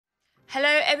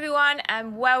Hello everyone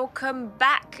and welcome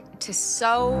back to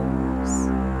Souls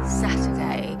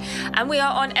Saturday, and we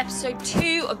are on episode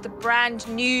 2 of the brand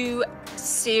new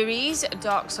series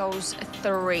Dark Souls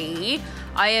 3.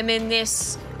 I am in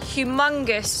this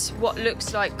humongous what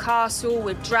looks like castle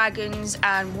with dragons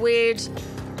and weird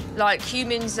like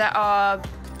humans that are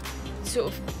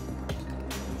sort of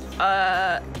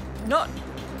not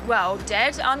well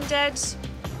dead, undead,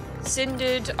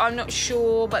 cindered, I'm not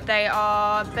sure, but they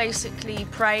are basically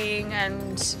praying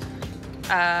and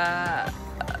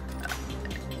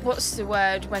what's the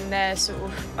word when they're sort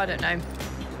of, I don't know.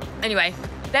 Anyway,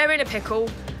 they're in a pickle,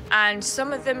 and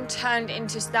some of them turned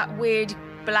into that weird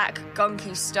black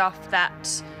gunky stuff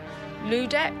that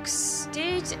Ludex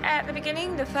did at the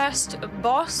beginning, the first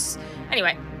boss.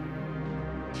 Anyway,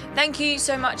 thank you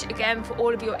so much again for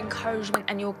all of your encouragement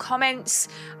and your comments.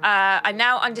 I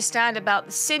now understand about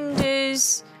the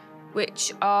cinders,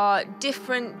 which are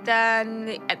different than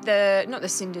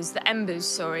the embers,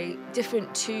 sorry.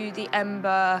 Different to the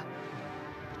ember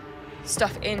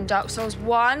stuff in Dark Souls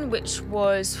 1, which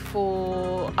was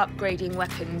for upgrading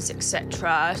weapons,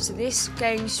 etc. So this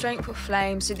gains strength for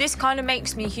flame. So this kind of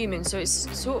makes me human. So it's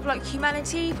sort of like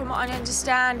humanity, from what I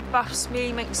understand. Buffs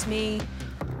me, makes me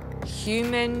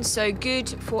human, so good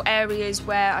for areas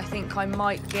where I think I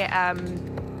might get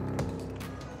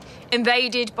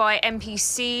invaded by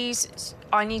NPCs.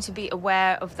 I need to be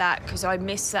aware of that because I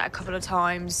missed that a couple of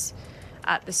times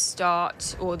at the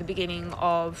start or the beginning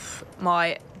of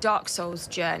my Dark Souls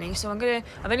journey. So I've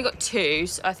only got 2,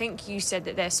 so I think you said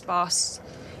that they're sparse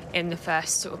in the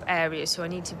first sort of area, so I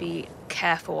need to be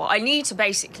careful. I need to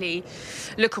basically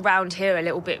look around here a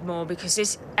little bit more because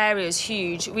this area is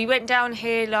huge. We went down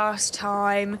here last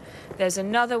time. There's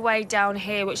another way down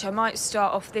here which I might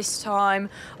start off this time.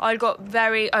 I got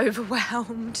very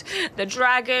overwhelmed. The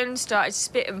dragon started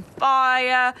spitting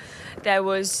fire. There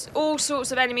was all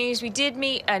sorts of enemies. We did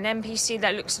meet an NPC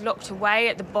that looks locked away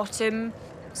at the bottom,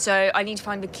 so I need to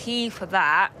find the key for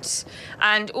that.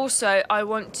 And also I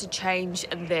want to change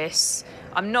this.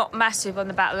 I'm not massive on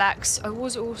the battle axe. I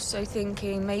was also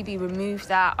thinking maybe remove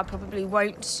that. I probably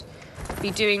won't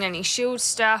be doing any shield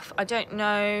stuff. I don't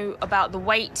know about the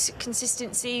weight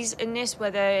consistencies in this,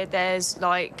 whether there's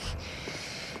like,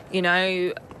 you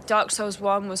know, Dark Souls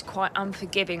 1 was quite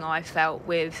unforgiving, I felt,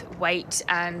 with weight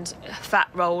and fat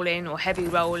rolling or heavy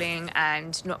rolling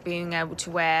and not being able to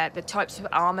wear the types of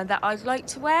armour that I'd like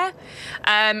to wear.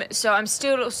 So I'm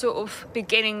still sort of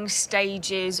beginning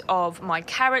stages of my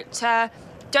character.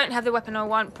 Don't have the weapon I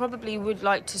want. Probably would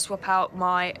like to swap out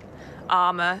my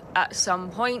armour at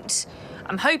some point.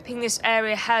 I'm hoping this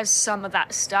area has some of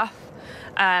that stuff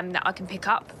that I can pick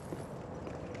up.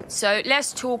 So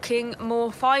less talking,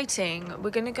 more fighting.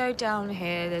 We're going to go down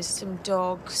here. There's some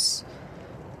dogs.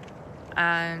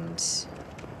 And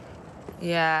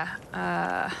yeah,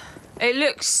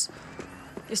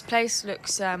 this place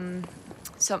looks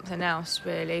something else,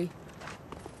 really.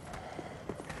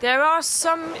 There are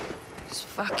some,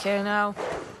 fucking hell.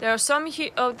 There are some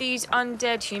of these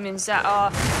undead humans that are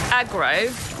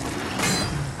aggro,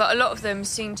 but a lot of them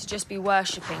seem to just be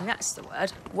worshipping. That's the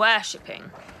word,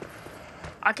 worshipping.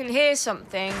 I can hear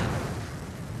something.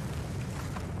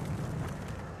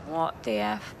 What the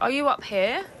F? Are you up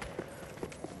here?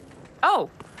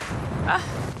 Oh.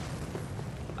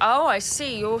 Oh, I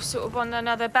see. You're sort of on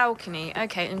another balcony.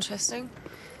 Okay, interesting.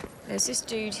 There's this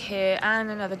dude here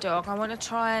and another dog. I want to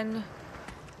try and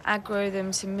aggro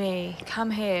them to me.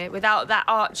 Come here without that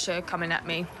archer coming at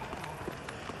me.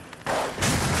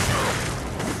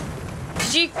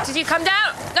 Did you come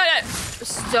down? No.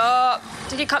 Stop.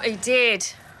 Did he come? He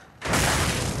did.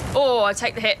 Oh, I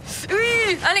take the hit.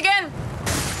 And again.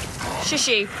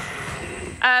 Shishy.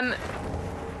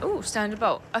 Oh, standard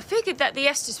bolt. I figured that the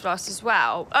Estus Flask as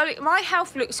well. My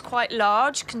health looks quite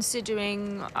large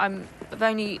considering I've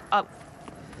only sort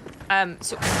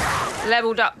of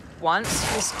leveled up once.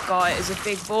 This guy is a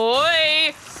big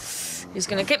boy. He's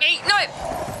gonna get me. No.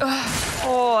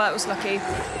 Oh, that was lucky.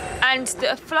 And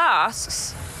the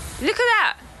flasks. Look at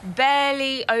that.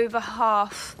 Barely over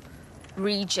half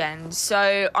regen,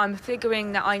 so I'm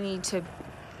figuring that I need to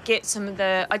get some of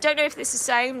the, I don't know if it's the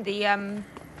same, the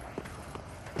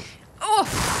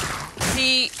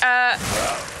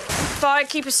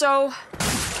Firekeeper Soul,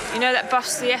 you know, that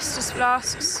buffs the Estus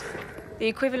Flasks, the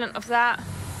equivalent of that.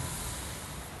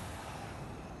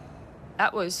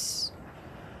 That was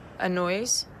a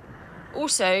noise.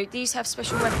 Also, these have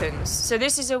special weapons, so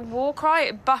this is a war cry,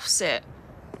 it buffs it.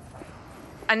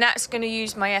 And that's going to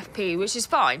use my FP, which is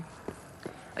fine.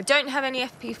 I don't have any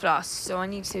FP flasks, so I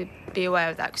need to be aware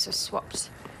of that because I swapped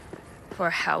for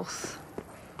a health.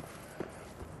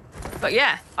 But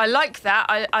yeah, I like that.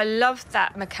 I love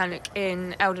that mechanic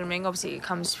in Elden Ring. Obviously, it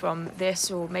comes from this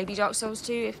or maybe Dark Souls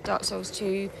 2. If Dark Souls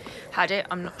 2 had it,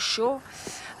 I'm not sure.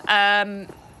 I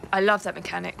love that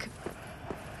mechanic.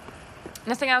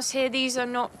 Nothing else here. These are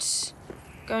not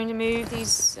going to move.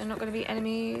 These are not going to be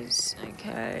enemies.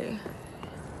 Okay.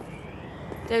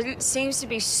 There seems to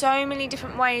be so many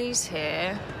different ways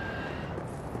here.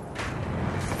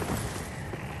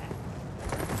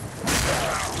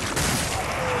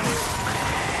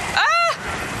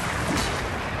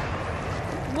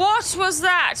 What was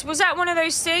that? Was that one of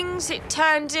those things? It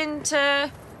turned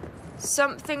into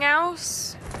something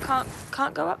else?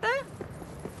 Can't go up there?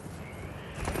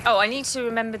 Oh, I need to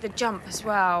remember the jump as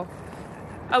well.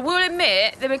 I will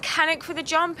admit, the mechanic for the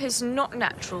jump is not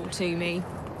natural to me.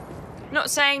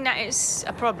 Not saying that it's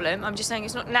a problem, I'm just saying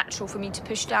it's not natural for me to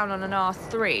push down on an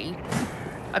R3.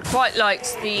 I quite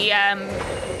liked the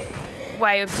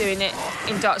way of doing it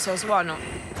in Dark Souls 1,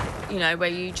 you know, where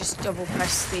you just double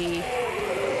press the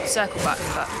circle button,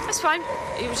 but that's fine.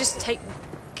 It was just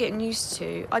getting used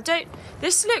to.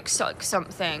 This looks like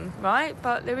something, right?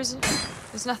 But there's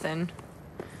nothing.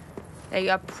 They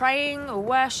are praying or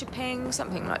worshipping,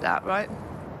 something like that, right?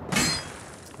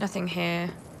 Nothing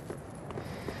here.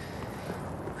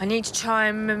 I need to try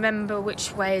and remember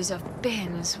which ways I've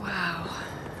been as well.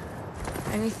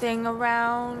 Anything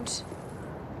around?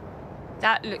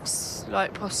 That looks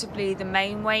like possibly the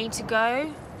main way to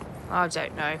go. I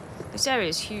don't know. This area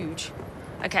is huge.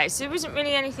 Okay, so there isn't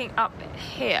really anything up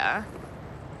here.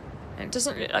 And it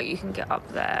doesn't look like you can get up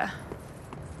there.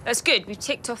 That's good, we've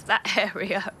ticked off that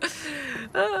area.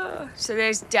 So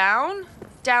there's down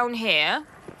here.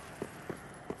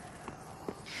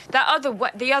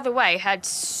 The other way had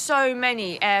so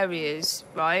many areas,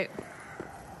 right?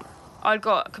 I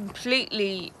got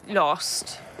completely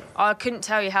lost. I couldn't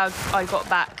tell you how I got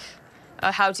back,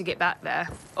 how to get back there.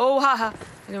 Oh, haha.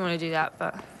 I didn't want to do that,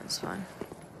 but that's fine.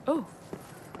 Oh.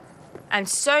 And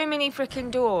so many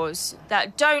freaking doors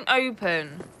that don't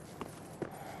open.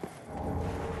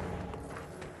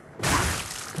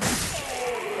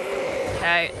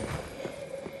 Okay.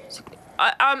 So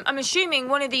I'm assuming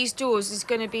one of these doors is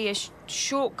going to be a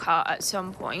shortcut at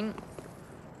some point.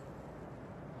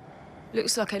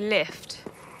 Looks like a lift.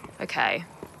 Okay.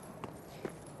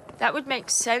 That would make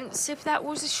sense if that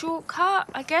was a shortcut,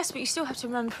 I guess, but you still have to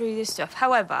run through this stuff.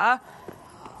 However,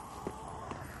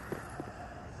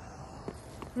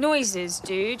 noises,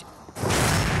 dude.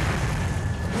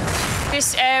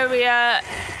 This area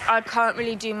I can't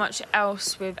really do much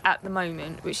else with at the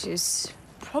moment, which is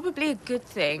probably a good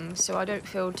thing, so I don't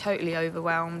feel totally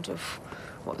overwhelmed of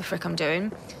what the frick I'm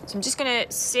doing. So I'm just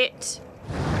gonna sit.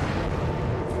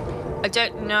 I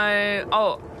don't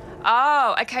know.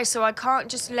 Oh, okay, so I can't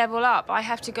just level up. I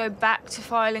have to go back to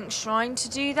Firelink's Shrine to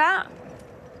do that.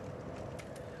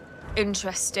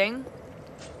 Interesting.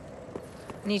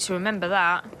 I need to remember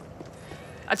that.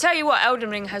 I tell you what, Elden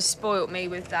Ring has spoilt me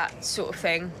with that sort of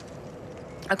thing.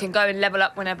 I can go and level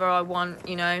up whenever I want,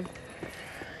 you know.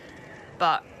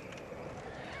 But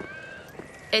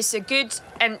it's a good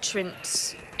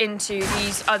entrance into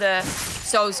these other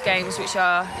Souls games, which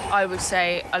are, I would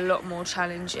say, a lot more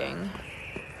challenging.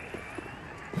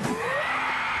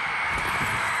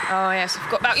 Oh yes, I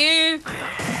forgot about you.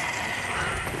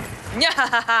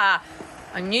 Yeah,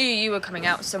 I knew you were coming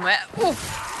out somewhere. Ooh.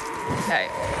 Okay.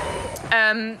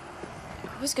 I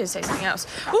was going to say something else.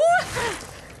 Ooh.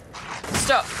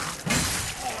 Stop.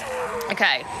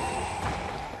 Okay.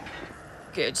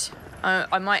 Good.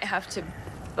 I might have to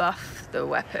buff the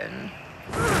weapon.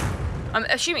 I'm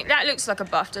assuming that looks like a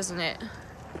buff, doesn't it?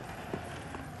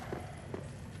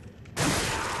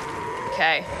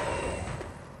 Okay.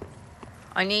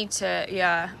 I need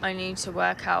to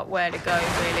work out where to go,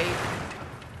 really.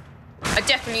 I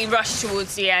definitely rushed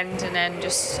towards the end and then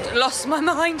just lost my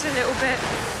mind a little bit.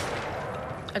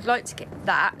 I'd like to get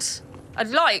that. I'd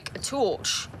like a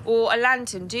torch or a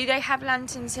lantern. Do they have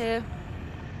lanterns here?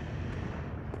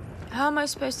 How am I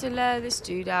supposed to lure this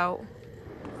dude out?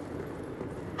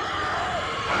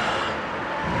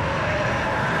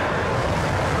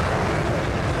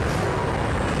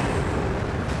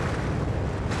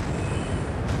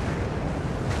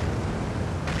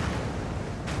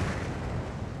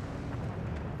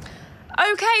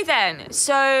 Okay then,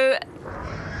 so...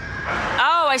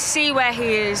 Oh, I see where he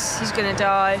is. He's gonna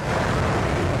die.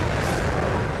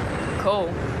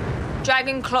 Cool.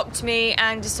 Dragon clocked me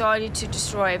and decided to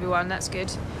destroy everyone. That's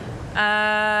good.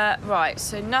 Right,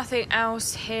 so nothing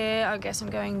else here. I guess I'm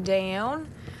going down.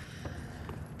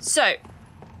 So,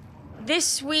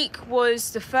 this week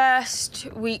was the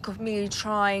first week of me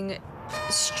trying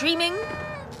streaming.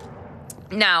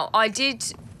 Now, I did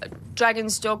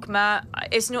Dragon's Dogma.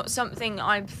 It's not something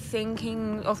I'm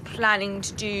thinking of planning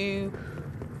to do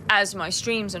as my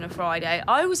streams on a Friday.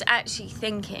 I was actually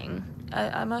thinking,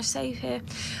 am I safe here,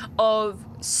 of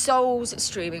Souls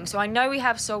streaming. So I know we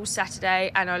have Souls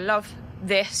Saturday, and I love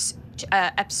this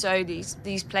episode, these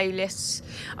playlists.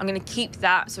 I'm going to keep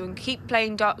that, so I'm going to keep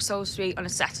playing Dark Souls 3 on a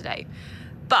Saturday.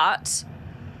 But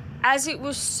as it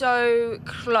was so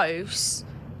close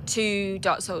to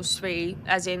Dark Souls 3,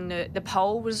 as in the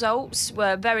poll results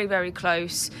were very, very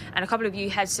close, and a couple of you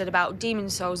had said about Demon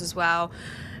Souls as well.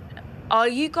 Are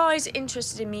you guys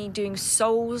interested in me doing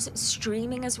Souls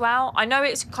streaming as well? I know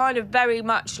it's kind of very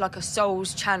much like a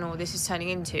Souls channel this is turning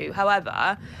into.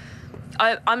 However,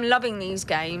 I'm loving these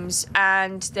games,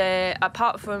 and they're,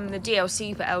 apart from the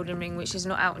DLC for Elden Ring, which is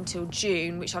not out until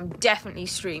June, which I'm definitely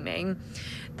streaming,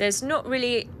 there's not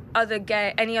really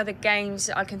any other games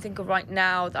that I can think of right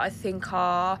now that I think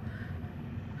are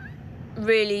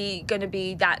really going to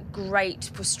be that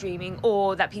great for streaming,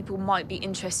 or that people might be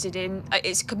interested in.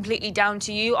 It's completely down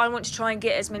to you. I want to try and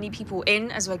get as many people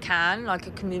in as I can, like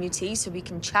a community, so we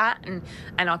can chat and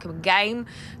I can game.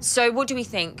 So what do we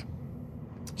think?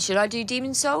 Should I do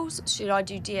Demon Souls? Should I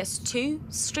do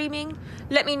DS2 streaming?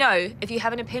 Let me know if you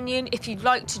have an opinion. If you'd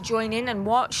like to join in and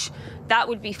watch, that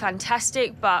would be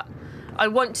fantastic. But I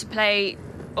want to play,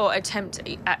 or attempt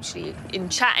actually, in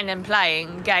chatting and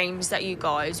playing games that you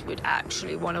guys would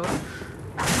actually want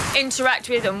to interact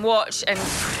with and watch and,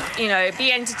 you know,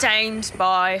 be entertained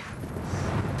by.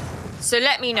 So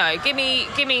let me know. Give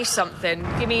me something.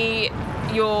 Give me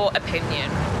your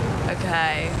opinion.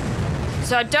 Okay.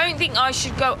 So I don't think I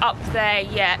should go up there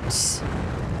yet.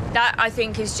 That, I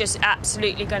think, is just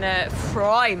absolutely going to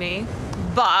fry me.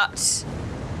 But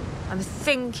I'm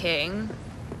thinking,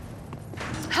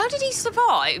 how did he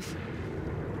survive?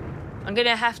 I'm going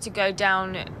to have to go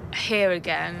down here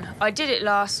again. I did it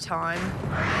last time.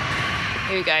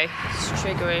 Here we go. It's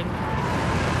triggering.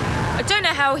 I don't know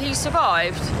how he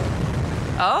survived.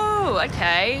 Oh,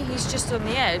 okay. He's just on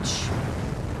the edge.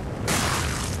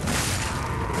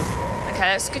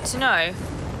 Okay, that's good to know.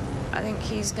 I think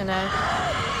he's gonna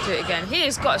do it again. He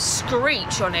has got a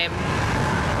screech on him.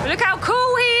 But look how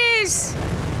cool he is!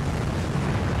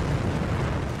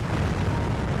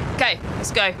 Okay, let's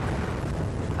go.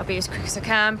 I'll be as quick as I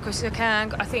can,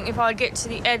 I think if I get to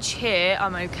the edge here,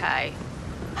 I'm okay.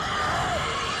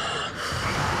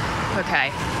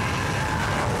 Okay.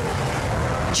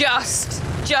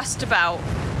 Just about.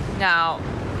 Now,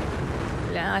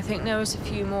 I think there was a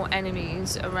few more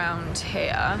enemies around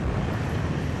here.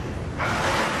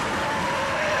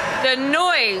 The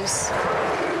noise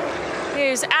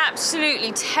is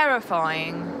absolutely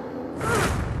terrifying.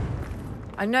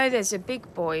 I know there's a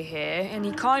big boy here, and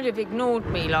he kind of ignored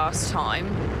me last time.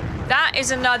 That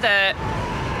is another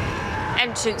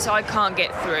entrance I can't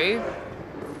get through.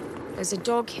 There's a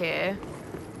dog here.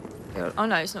 Oh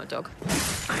no, it's not a dog.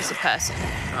 It's a person.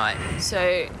 Right,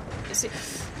 so...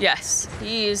 Yes,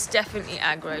 he is definitely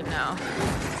aggroed now.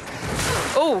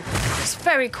 Oh, it's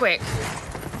very quick.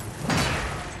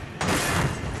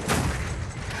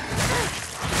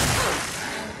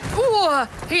 Oh,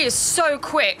 he is so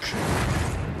quick.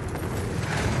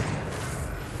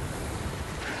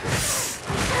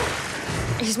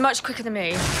 He's much quicker than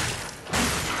me.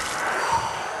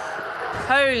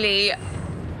 Holy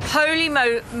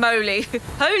moly.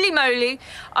 Holy moly.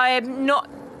 I am not...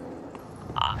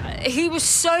 he was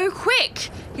so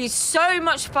quick. He's so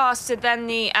much faster than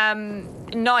the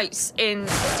knights in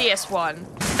DS1.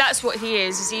 That's what he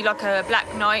is. Is he like a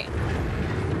black knight?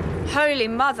 Holy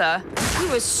mother. He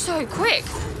was so quick.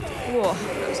 Whoa,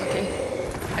 that was lucky.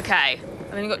 Okay,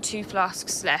 I've only got 2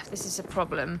 flasks left. This is a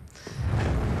problem.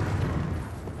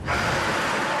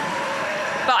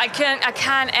 But I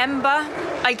can ember.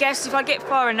 I guess if I get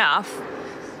far enough,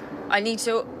 I need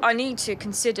to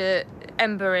consider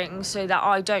embering so that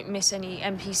I don't miss any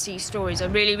NPC stories. I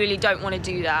really, really don't want to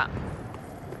do that.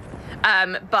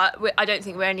 But I don't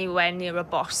think we're anywhere near a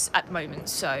boss at the moment,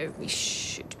 so we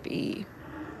should be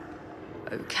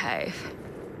okay.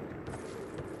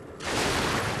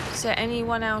 Is there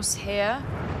anyone else here?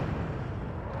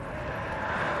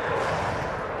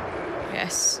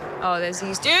 Yes. Oh, there's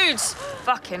these dudes!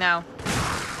 Fucking hell.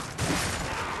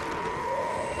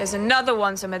 There's another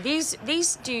one somewhere.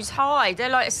 These dudes hide. They're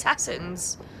like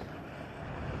assassins.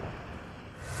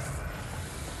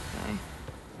 Okay.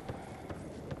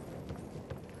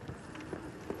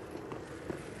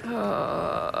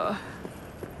 Oh.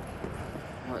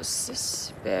 What's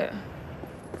this bit?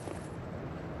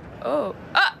 Oh.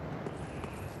 Ah!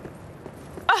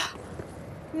 Ah!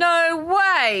 No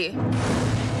way!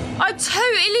 I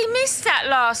totally missed that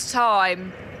last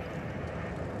time.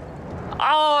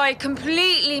 Oh, I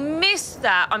completely missed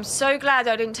that. I'm so glad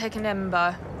I didn't take an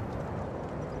ember.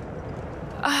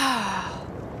 Ah,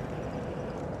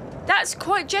 that's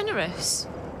quite generous.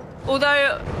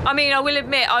 Although, I mean, I will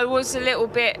admit I was a little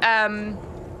bit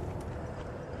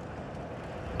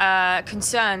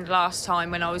concerned last time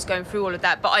when I was going through all of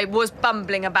that, but I was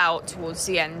bumbling about towards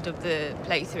the end of the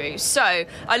playthrough. So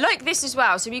I like this as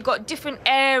well. So we've got different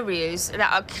areas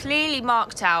that are clearly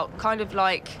marked out, kind of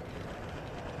like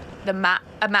a map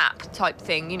type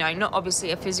thing, you know, not obviously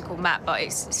a physical map, but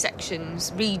it's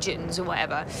sections, regions or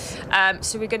whatever.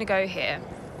 So we're going to go here.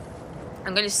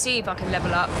 I'm going to see if I can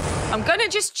level up. I'm going to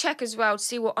just check as well to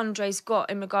see what Andre's got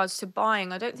in regards to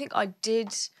buying. I don't think I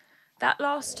did that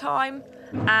last time,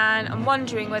 and I'm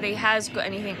wondering whether he has got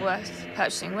anything worth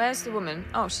purchasing. Where's the woman?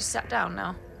 Oh, she's sat down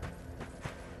now.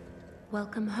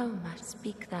 Welcome home. I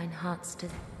speak thine heart's to.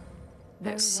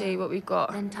 Let's see what we've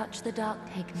got. Then touch the dark,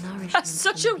 take nourishment. That's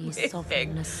such a from these weird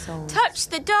sovereign thing. souls. Touch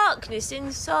the darkness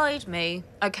inside me.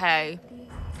 Okay.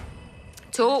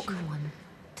 Talk. Ashen one,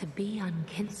 to be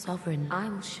unkin sovereign, I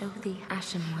will show thee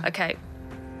ashen one. Okay.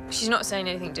 She's not saying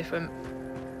anything different.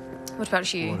 What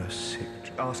about you? What a sick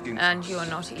asking. And you are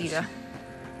not either.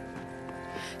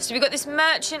 So we've got this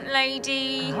merchant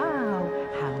lady.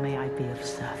 How may I be of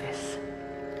service?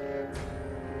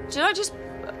 Did I just...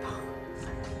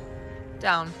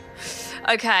 Down.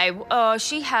 Okay,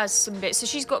 she has some bits. So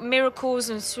she's got miracles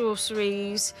and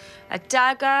sorceries, a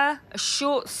dagger, a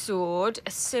short sword,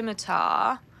 a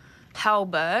scimitar,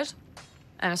 halberd,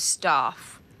 and a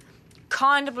staff.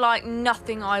 Kind of like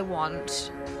nothing I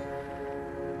want.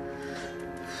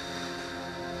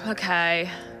 Okay.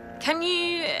 Can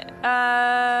you...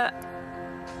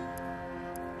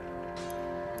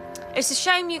 It's a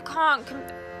shame you can't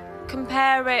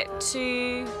compare it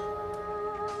to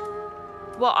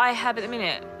what I have at the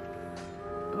minute.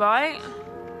 Right?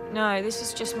 No, this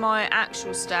is just my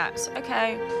actual stats.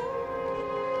 Okay.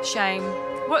 Shame.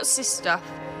 What's this stuff?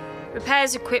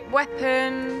 Repairs equipped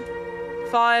weapon,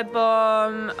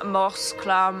 firebomb, moss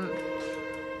clump.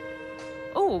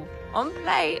 Oh,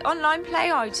 online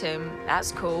play item.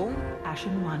 That's cool.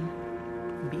 Ashen one,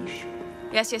 bish.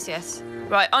 Yes.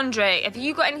 Right, Andre, have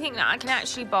you got anything that I can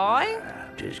actually buy?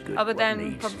 Just good Other one than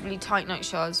needs. probably Titanite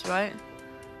shards, right?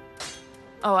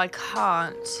 Oh, I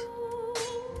can't.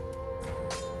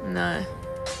 No.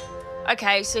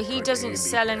 Okay, so he doesn't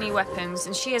sell any weapons,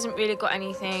 and she hasn't really got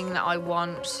anything that I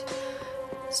want.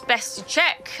 It's best to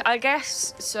check, I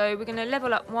guess. So we're going to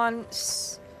level up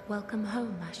once. Welcome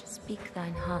home. I shall speak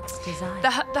thine heart's desire.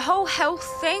 The whole health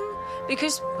thing,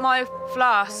 because my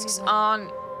flasks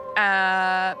aren't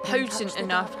potent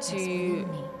enough to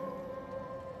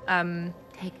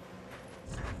Take.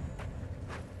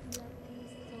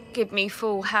 give me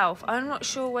full health. I'm not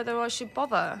sure whether I should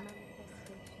bother.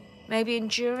 Maybe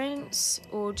endurance,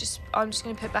 or I'm just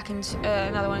going to put back into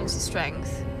another one into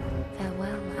strength.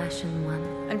 Farewell, ashen one.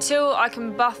 Until I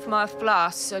can buff my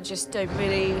flasks, I just don't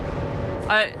really.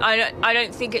 I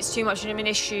don't think it's too much of an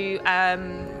issue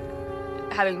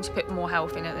having to put more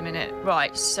health in at the minute.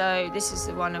 Right, so this is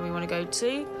the one that we want to go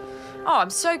to. Oh, I'm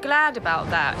so glad about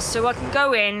that. So I can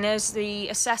go in, there's the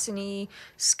assassin-y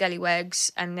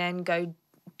scallywags, and then go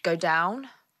down.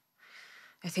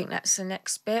 I think that's the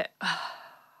next bit.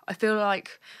 I feel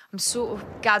like I'm sort of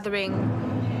gathering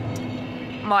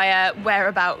my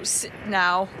whereabouts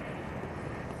now.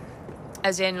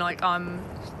 As in, like, I'm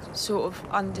sort of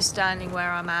understanding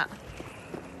where I'm at.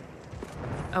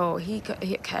 Oh, he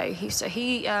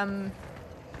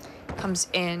comes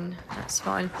in. That's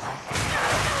fine.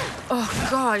 Oh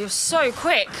God, you're so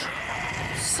quick.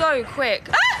 So quick.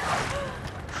 Ah!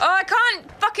 Oh, I can't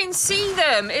fucking see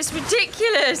them. It's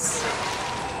ridiculous.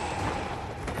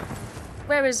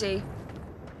 Where is he?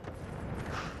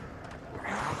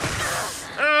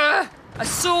 Ugh! I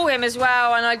saw him as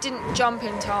well, and I didn't jump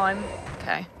in time.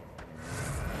 Okay.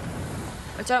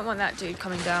 I don't want that dude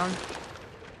coming down.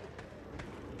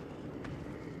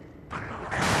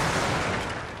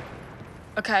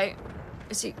 Okay.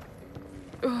 Is he...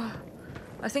 Ugh.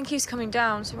 I think he's coming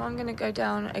down, so I'm going to go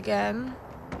down again.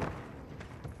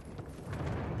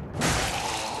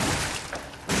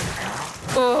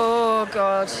 Oh,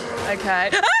 God. Okay.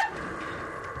 Ah!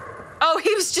 Oh,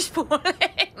 he was just falling.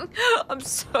 I'm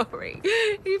sorry.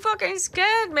 He fucking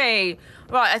scared me.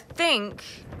 Right, I think...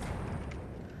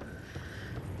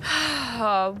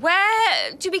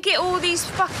 Where do we get all these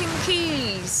fucking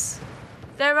keys?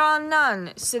 There are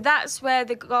none. So that's where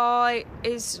the guy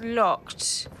is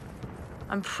locked.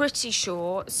 I'm pretty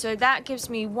sure. So that gives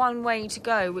me one way to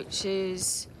go, which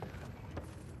is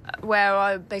that where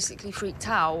I basically freaked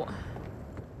out?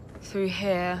 Through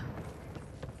here.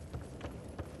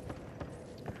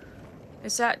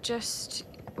 Is that just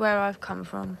where I've come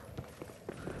from?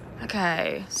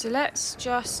 Okay, so let's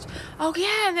just... Oh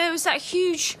yeah, there was that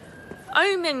huge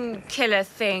omen killer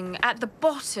thing at the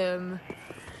bottom.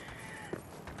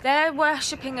 They're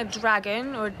worshipping a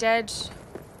dragon or a dead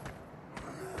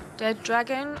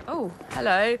dragon. Oh,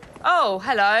 hello. Oh,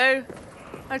 hello.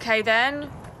 Okay then.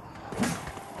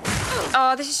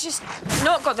 Oh, this is just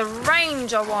not got the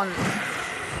range I want.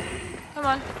 Come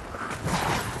on.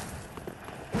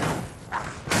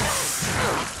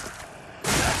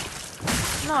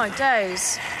 My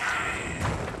days.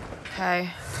 Okay.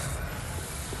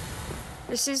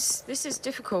 This is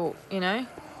difficult, you know?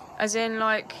 As in,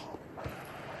 like,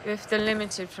 with the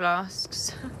limited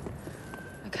flasks.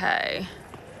 Okay.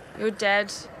 You're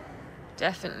dead.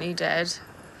 Definitely dead.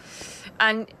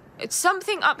 And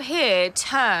something up here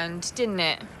turned, didn't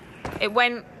it? It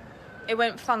went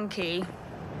funky.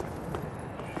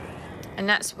 And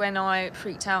that's when I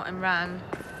freaked out and ran.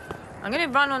 I'm gonna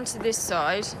run onto this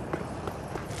side.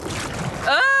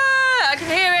 Ah! I can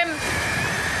hear him!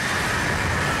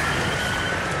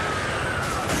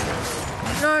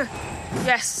 No.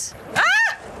 Yes.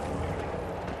 Ah!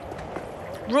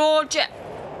 Raw jet.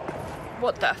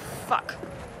 What the fuck?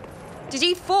 Did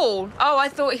he fall? Oh, I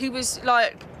thought he was,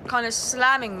 like, kind of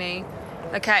slamming me.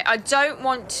 Okay, I don't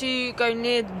want to go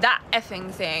near that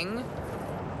effing thing.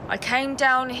 I came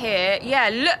down here. Yeah,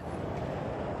 look.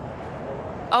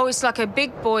 Oh, it's like a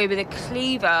big boy with a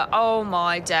cleaver. Oh,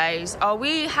 my days. Are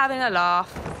we having a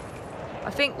laugh? I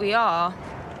think we are.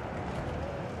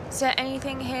 Is there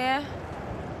anything here?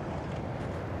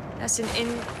 That's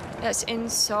that's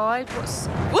inside. What's...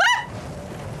 What?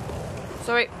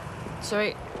 Sorry.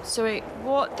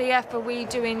 What the F are we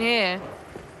doing here?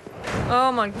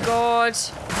 Oh my god.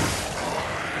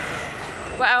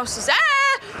 What else is there?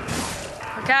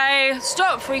 Okay,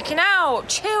 stop freaking out.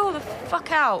 Chill the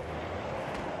fuck out.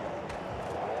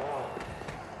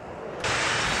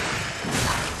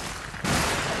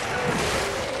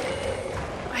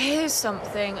 I hear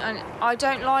something and I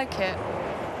don't like it.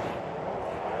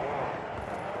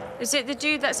 Is it the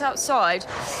dude that's outside?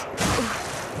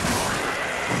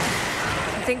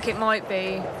 I think it might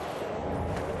be.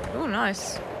 Oh,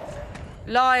 nice.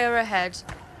 Liar ahead.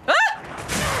 Ah!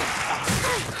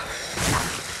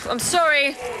 I'm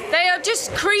sorry. They are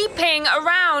just creeping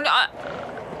around.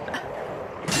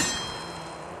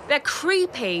 They're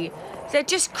creepy. They're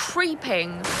just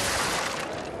creeping.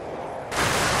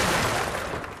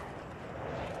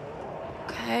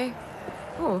 Okay.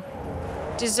 Oh.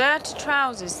 Deserted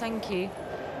trousers, thank you.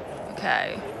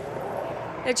 Okay.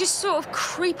 They just sort of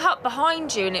creep up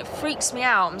behind you and it freaks me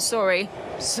out. I'm sorry.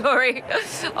 Sorry.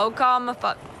 I'll calm my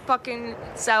fucking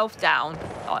self down.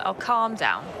 I'll calm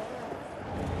down.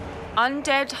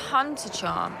 Undead hunter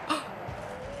charm.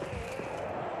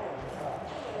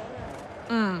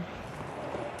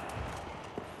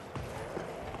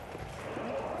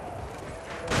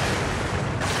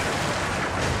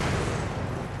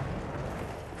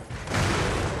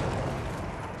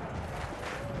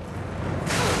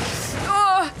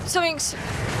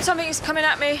 Something's coming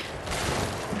at me.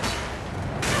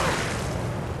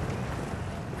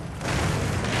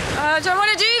 I don't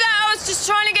want to do that. I was just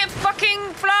trying to get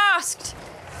fucking flasked.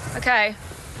 Okay.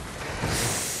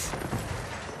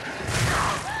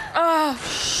 Oh,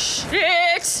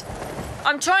 shit.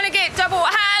 I'm trying to get double...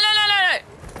 No.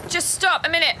 Just stop a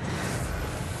minute.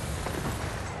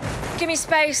 Give me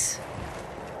space.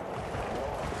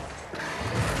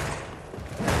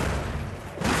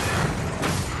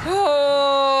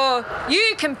 Oh,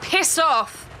 you can piss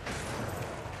off.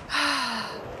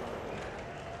 Oh,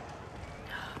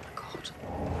 my God.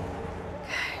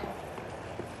 Okay.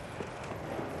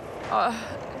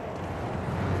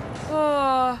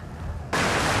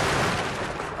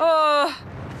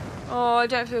 Oh, I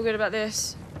don't feel good about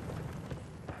this.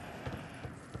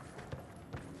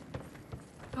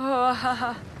 Oh,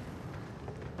 ha.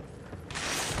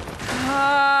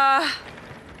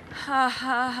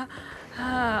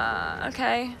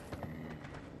 Okay.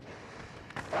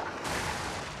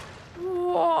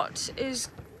 What is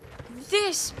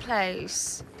this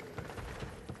place?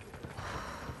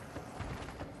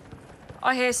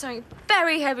 I hear something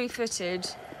very heavy-footed.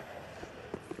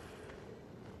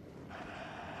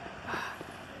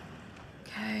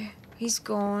 Okay, he's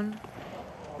gone.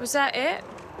 Was that it?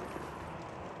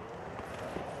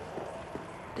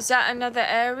 Is that another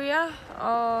area?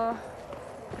 Oh,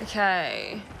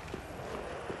 okay.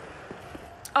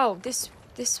 Oh, this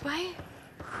way?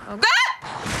 Oh.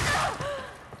 Ah!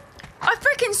 I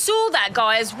freaking fucking saw that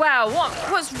guy as well.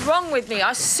 What's wrong with me?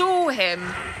 I saw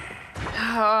him.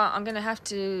 I'm gonna have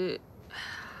to.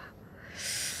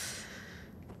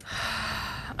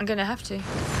 I'm gonna have to.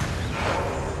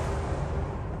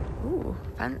 Ooh,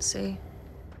 fancy.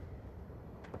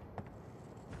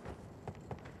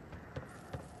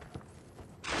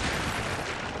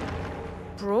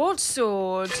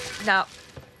 Broadsword.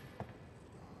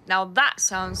 Now that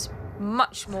sounds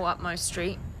much more up my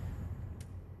street.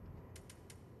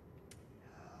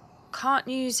 Can't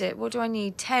use it. What do I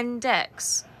need? 10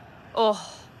 decks.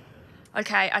 Oh,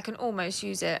 okay. I can almost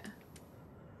use it.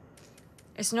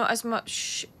 It's not as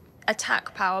much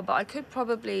attack power, but I could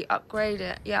probably upgrade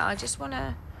it. Yeah, I just want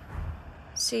to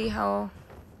see how...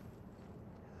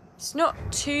 It's not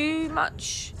too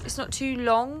much. It's not too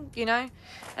long, you know?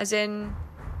 As in,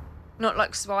 not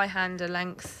like Zweihander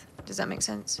length. Does that make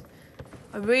sense?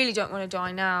 I really don't want to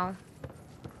die now.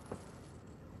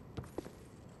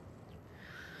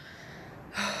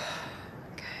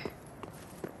 Okay.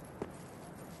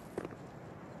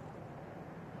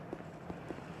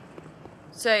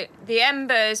 So the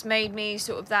embers made me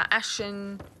sort of that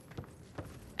ashen,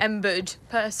 embered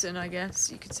person, I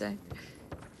guess you could say.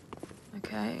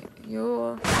 Okay,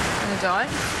 you're gonna die.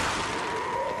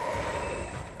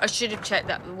 I should have checked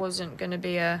that wasn't gonna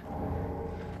be a,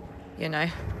 you know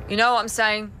what I'm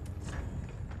saying?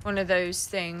 One of those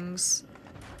things.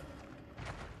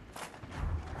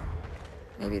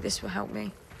 Maybe this will help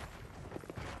me.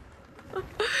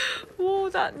 Oh,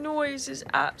 that noise is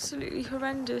absolutely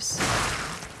horrendous.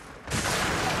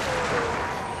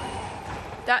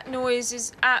 That noise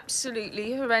is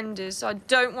absolutely horrendous. I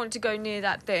don't want to go near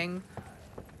that thing.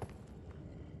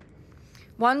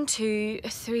 1, 2,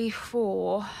 3,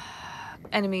 4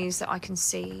 enemies that I can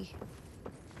see.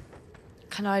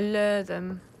 Can I lure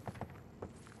them?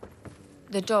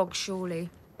 The dog, surely.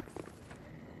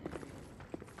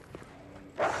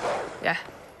 Yeah.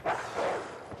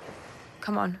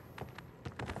 Come on.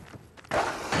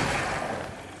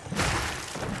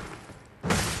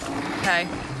 Okay.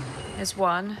 There's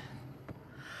one.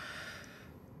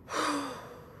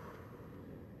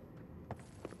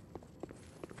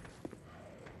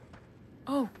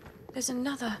 Oh, there's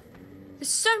another. There's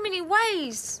so many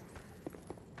ways.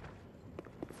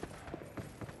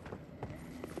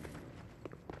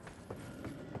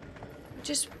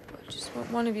 Just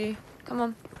want one of you. Come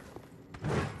on.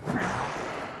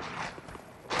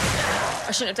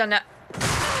 I shouldn't have done that.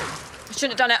 I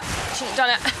shouldn't have done it. I shouldn't have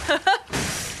done it.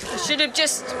 I should have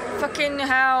just fucking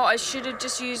how. I should have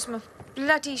just used my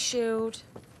bloody shield.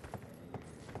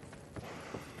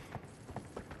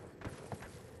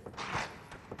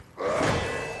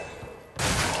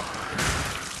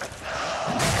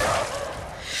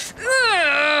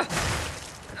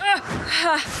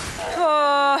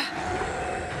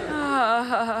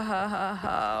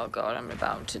 Oh God, I'm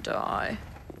about to die.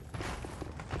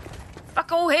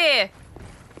 Fuck all here.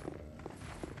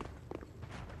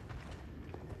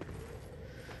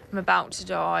 I'm about to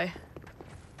die.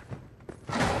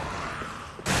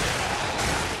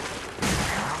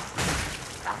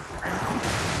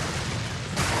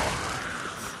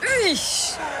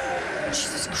 Eesh.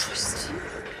 Jesus Christ.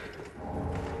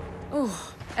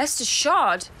 Oh, Esther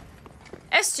Shard.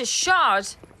 Esther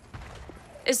Shard.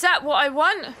 Is that what I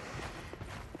want?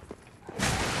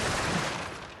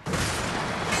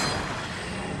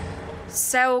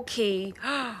 Cell key.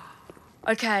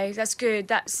 Okay, that's good.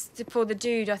 That's for the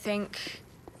dude, I think.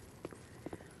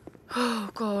 Oh,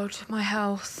 God, my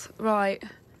health. Right.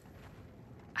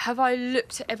 Have I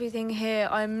looked at everything here?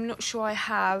 I'm not sure I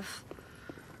have.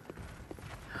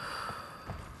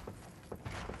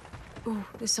 Oh,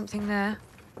 there's something there.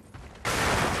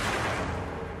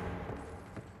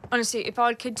 Honestly, if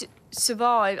I could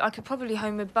survive, I could probably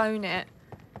Homer bone it.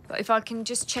 But if I can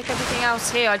just check everything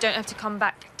else here, I don't have to come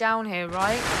back down here,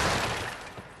 right?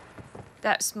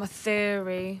 That's my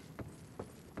theory.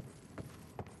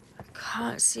 I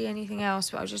can't see anything else,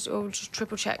 but I'll just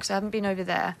triple check because I haven't been over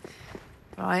there.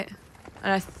 Right?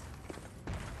 And I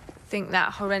think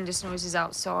that horrendous noise is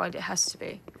outside. It has to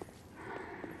be.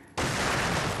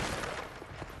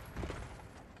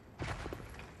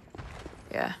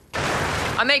 Yeah.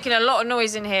 I'm making a lot of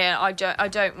noise in here. I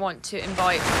don't want to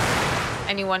invite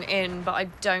anyone in, but I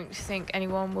don't think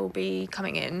anyone will be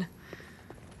coming in.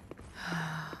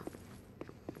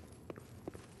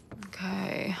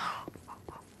 Okay.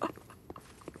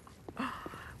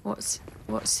 What's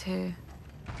here?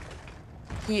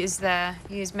 He is there.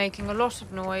 He is making a lot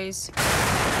of noise.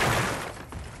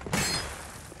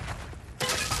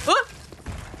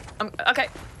 Okay.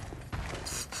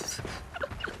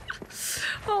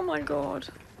 Oh my God.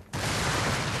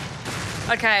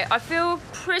 Okay, I feel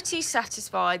pretty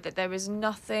satisfied that there is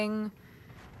nothing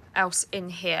else in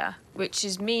here, which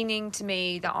is meaning to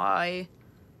me that I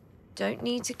don't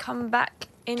need to come back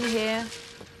in here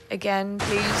again,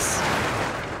 please.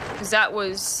 Because that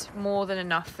was more than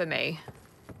enough for me.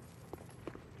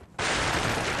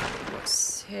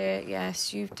 What's here?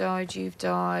 Yes, you've died, you've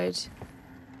died.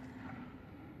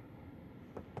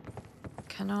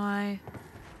 Can I?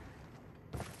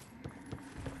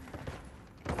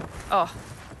 Oh,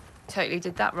 totally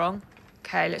did that wrong.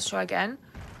 Okay, let's try again.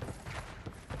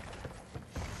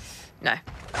 No,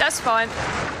 that's fine.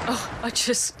 Oh, I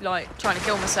just like trying to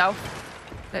kill myself.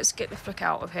 Let's get the frick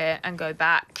out of here and go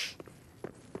back.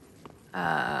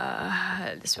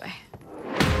 This way.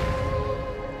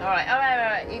 All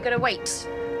right. You gotta wait.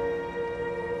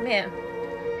 Come here.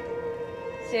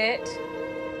 Sit.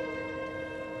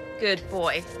 Good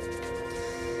boy.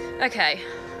 Okay.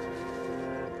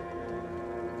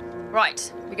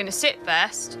 Right, we're gonna sit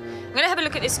first. I'm gonna have a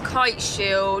look at this kite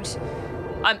shield.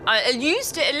 I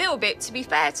used it a little bit, to be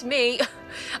fair to me.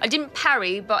 I didn't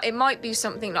parry, but it might be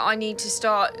something that I need to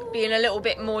start being a little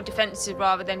bit more defensive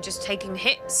rather than just taking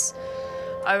hits.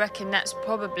 I reckon that's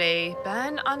probably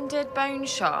burn undead bone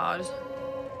shard.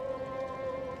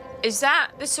 Is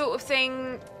that the sort of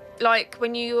thing, like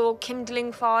when you're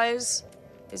kindling fires?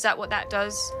 Is that what that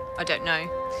does? I don't know.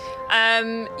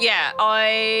 Yeah,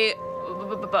 I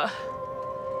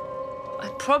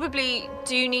probably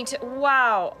do need to...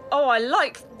 Wow. Oh, I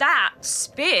like that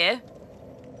spear.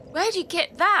 Where'd you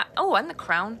get that? Oh, and the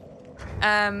crown.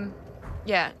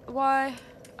 Yeah. Why?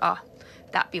 Ah,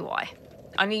 that'd be why.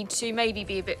 I need to maybe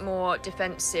be a bit more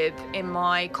defensive in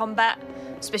my combat,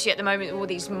 especially at the moment with all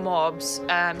these mobs.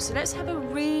 So let's have a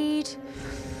read.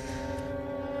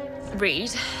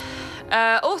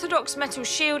 Orthodox metal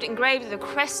shield engraved with a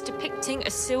crest depicting a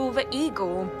silver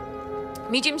eagle.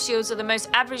 Medium shields are the most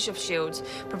average of shields,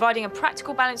 providing a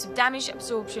practical balance of damage,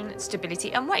 absorption,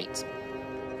 stability, and weight.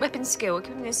 Weapon skill.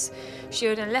 Equipping this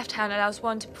shield in the left hand allows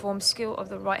one to perform skill of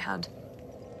the right hand,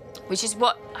 which is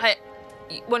what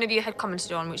one of you had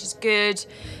commented on, which is good.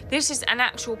 This is an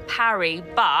actual parry,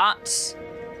 but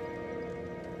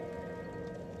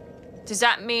does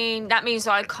that mean that means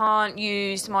I can't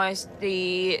use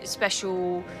the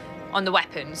special on the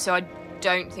weapon? So I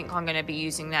don't think I'm going to be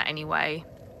using that anyway.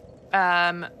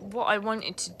 What I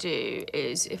wanted to do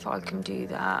is, if I can do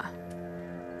that,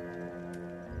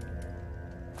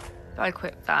 if I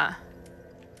equip that.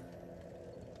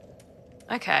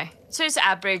 Okay, so it's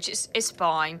average, it's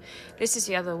fine. This is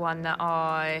the other one that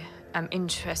I am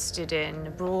interested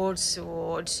in,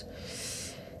 broadsword.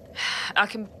 I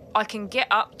can get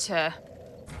up to,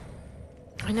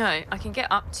 I know, I can get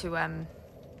up to, oh,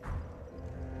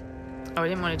 I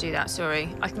didn't want to do that,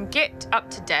 sorry. I can get up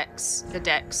to the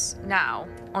dex now,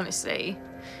 honestly.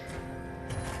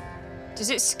 Does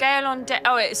it scale on dex?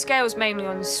 Oh, it scales mainly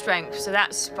on strength, so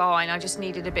that's fine. I just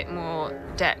needed a bit more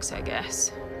dex, I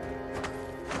guess.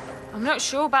 I'm not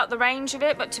sure about the range of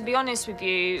it, but to be honest with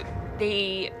you,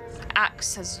 the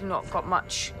axe has not got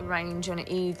much range on it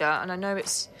either, and I know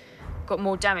it's got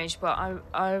more damage, but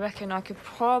I reckon I could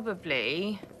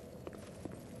probably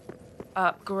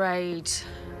upgrade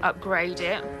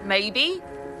it, maybe.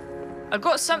 I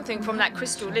got something from that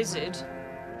crystal lizard.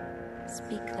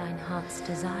 Speak thine heart's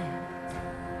desire.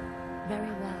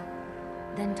 Very well.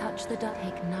 Then touch the dark.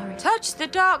 Take nourish. Touch the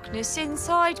darkness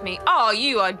inside me. Oh,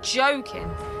 you are joking.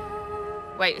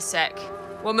 Wait a sec.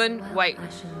 Woman, Well, wait.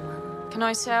 Ashen One. Can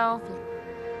I sell?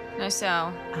 Can I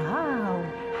sell? Oh,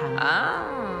 how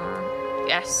Ah.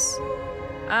 Yes.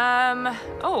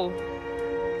 Oh.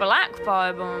 Black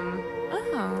firebomb.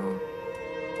 Oh.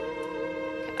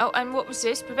 Oh, and what was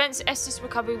this? Prevents Estus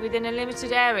recovery within a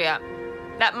limited area.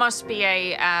 That must be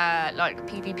a, like,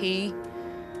 PvP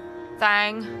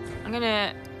thing. I'm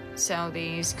gonna sell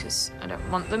these because I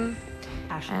don't want them.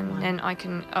 Ashen And One. then I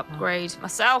can upgrade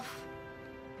myself.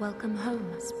 Welcome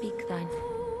home. Speak thine.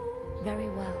 Very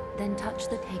well. Then touch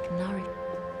the take nourish.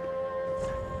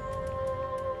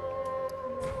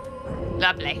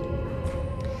 Lovely.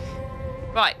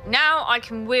 Right, now I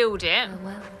can wield it.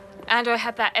 Farewell. And I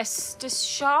have that Estus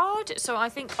shard, so I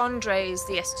think Andre is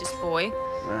the Estus boy.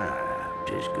 Ah,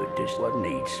 tis good this one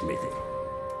needs smithing.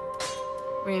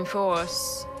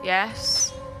 Reinforce,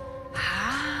 yes.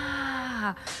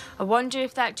 Ah, I wonder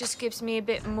if that just gives me a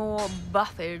bit more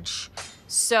buffage.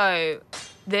 So,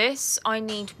 this, I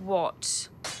need what?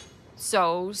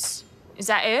 Souls. Is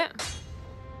that it?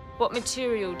 What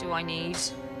material do I need?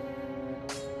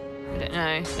 I don't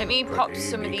know. Let me pop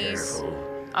some of these. Careful.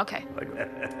 Okay.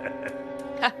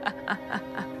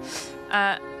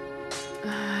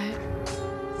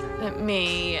 Let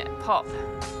me pop.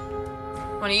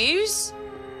 Want to use?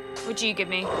 What'd you give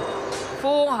me?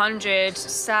 400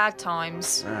 sad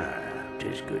times.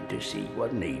 Tis good to see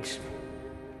what needs.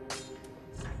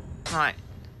 Right.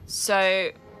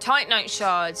 So, tight note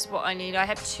shards, what I need. I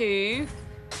have 2.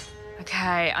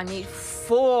 Okay, I need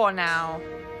 4 now.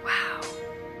 Wow.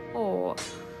 4.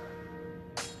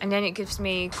 And then it gives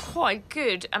me quite a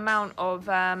good amount of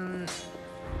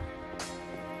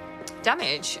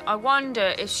damage. I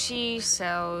wonder if she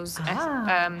sells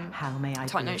how may I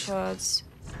tight be note of- shards.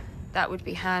 That would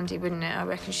be handy, wouldn't it? I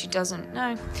reckon she doesn't.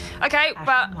 No. Okay, Passion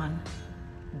but 1,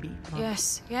 beat 1.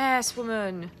 yes,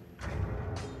 woman.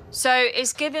 So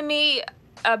it's giving me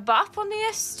a buff on the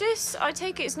Estus. I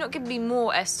take it it's not giving me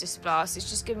more Estus Blast. It's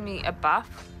just giving me a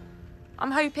buff.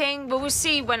 I'm hoping. Well, we'll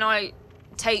see when I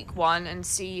take one and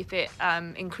see if it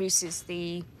increases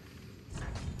the.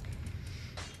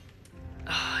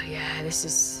 Oh yeah, this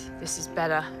is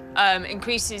better.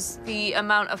 Increases the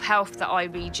amount of health that I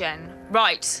regen.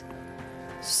 Right.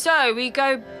 So we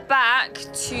go back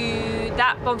to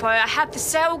that bonfire. I have the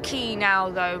cell key now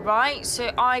though, right?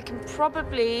 So I can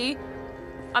probably...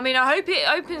 I mean, I hope it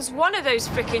opens one of those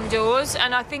freaking doors,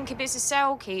 and I think if it's a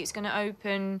cell key, it's going to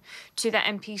open to that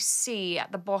NPC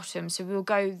at the bottom. So we'll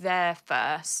go there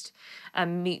first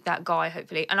and meet that guy,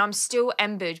 hopefully. And I'm still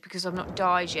embered because I've not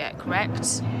died yet,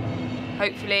 correct?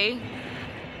 Hopefully.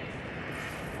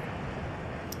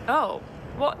 Oh,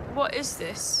 what is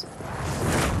this?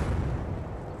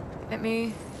 Let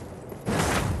me...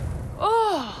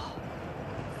 Oh!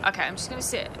 Okay, I'm just going to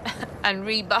sit and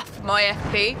rebuff my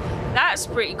FP. That's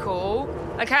pretty cool.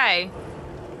 Okay.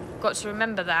 Got to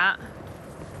remember that.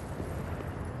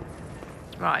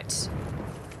 Right.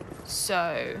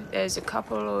 So, there's a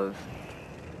couple of...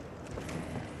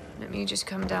 Let me just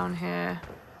come down here.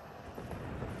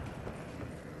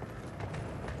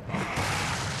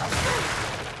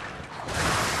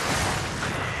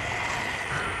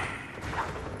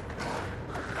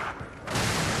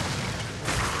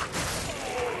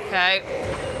 Okay,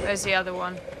 where's the other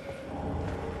one?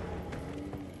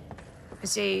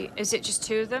 Is it just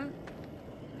 2 of them?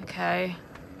 Okay.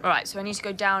 Alright, so I need to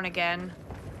go down again.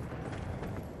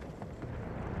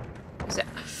 Is it?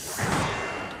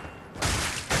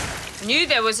 I knew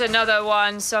there was another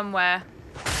one somewhere.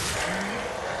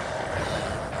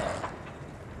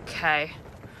 Okay.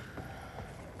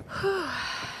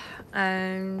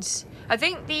 And I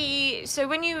think so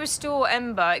when you restore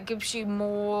Ember, it gives you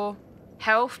more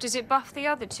health. Does it buff the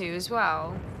other 2 as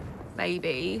well?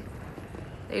 Maybe.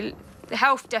 The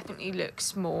health definitely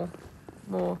looks more.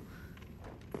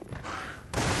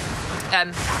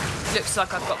 Looks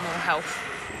like I've got more health.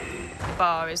 The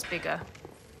bar is bigger.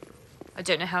 I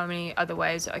don't know how many other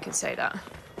ways I could say that.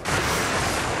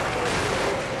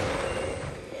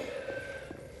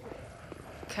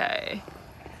 Okay.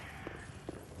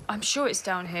 I'm sure it's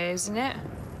down here, isn't it?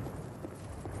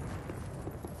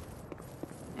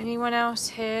 Anyone else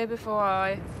here before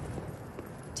I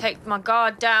take my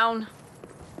guard down?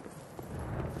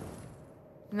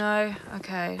 No?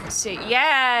 Okay, let's see.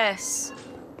 Yes!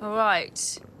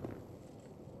 Alright.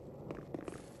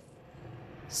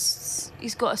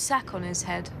 He's got a sack on his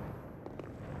head.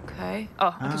 Okay.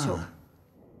 Oh, I can talk.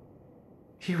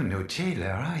 You're no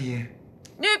jailer, are you?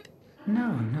 Nope.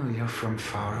 No, you're from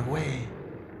far away.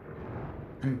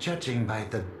 And judging by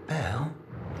the bell...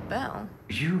 The bell?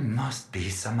 You must be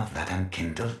some of that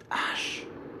unkindled ash.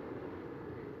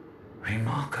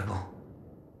 Remarkable.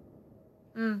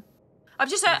 I've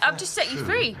just set you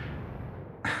free.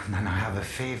 Then I have a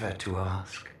favor to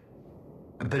ask.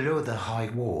 Below the high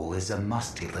wall is a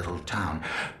musty little town.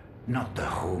 Not the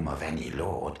home of any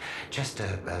lord, just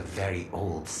a very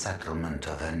old settlement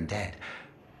of undead.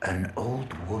 An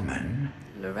old woman,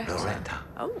 Loretta,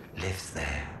 lives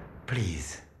there.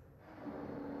 Please,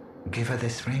 give her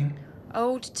this ring.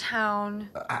 Old town.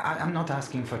 I'm not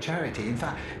asking for charity. In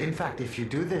fact, if you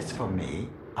do this for me,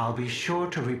 I'll be sure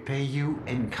to repay you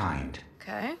in kind.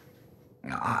 Okay.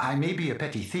 I may be a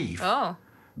petty thief. Oh.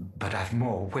 But I've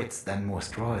more wits than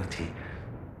most royalty.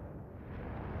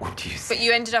 What do you say? But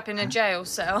you ended up in a jail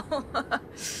cell.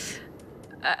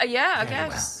 Yeah, I Very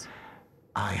guess. well.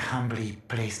 I humbly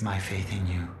place my faith in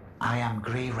you. I am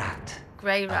Grey Rat.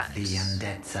 Grey Rat. Of the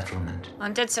undead settlement.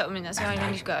 Undead settlement, that's where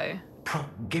I need to go.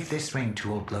 Give this ring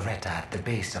to old Loretta at the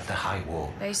base of the high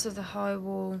wall. Base of the high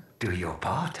wall. Do your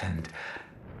part and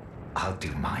I'll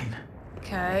do mine.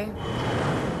 Okay.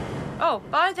 Oh,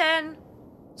 bye then.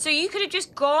 So you could have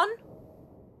just gone?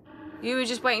 You were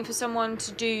just waiting for someone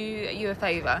to do you a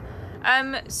favour.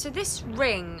 So this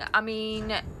ring, I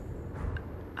mean...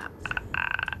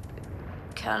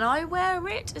 Can I wear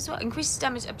it as well? Increases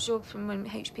damage absorption when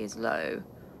HP is low.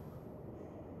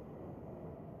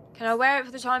 Can I wear it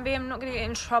for the time being? I'm not going to get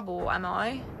in trouble, am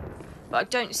I? But I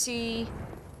don't see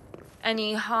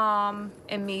any harm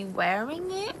in me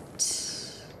wearing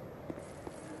it.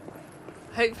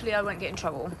 Hopefully I won't get in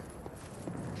trouble.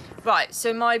 Right,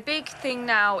 so my big thing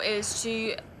now is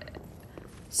to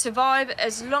survive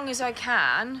as long as I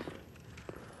can.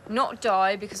 Not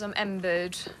die because I'm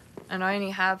embered. And I only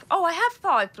have... Oh, I have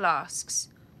 5 flasks.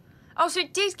 Oh, so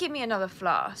it did give me another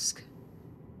flask.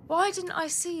 Why didn't I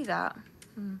see that?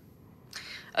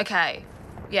 Okay.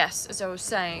 Yes, as I was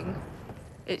saying,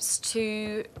 it's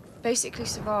to basically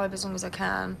survive as long as I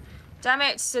can. Damn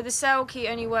it, so the cell key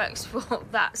only works for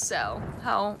that cell.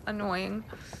 How annoying.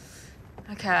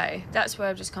 Okay, that's where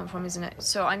I've just come from, isn't it?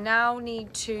 So I now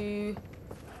need to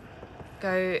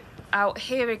go out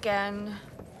here again.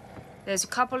 There's a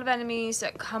couple of enemies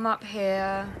that come up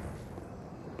here.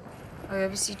 I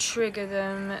obviously trigger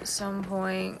them at some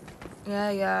point.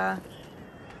 Yeah.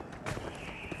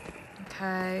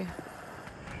 Okay.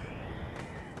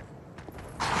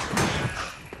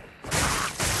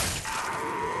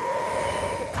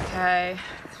 Okay.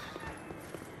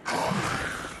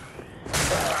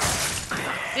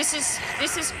 This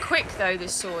is quick though,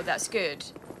 this sword, that's good.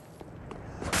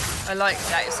 I like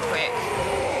that it's quick.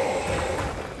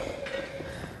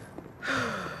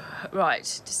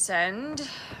 Right, descend.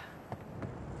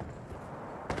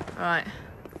 Right.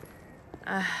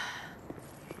 And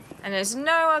there's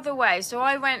no other way. So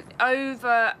I went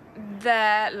over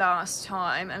there last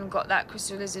time and got that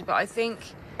crystal lizard, but I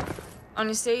think,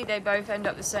 honestly, they both end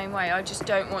up the same way. I just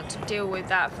don't want to deal with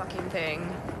that fucking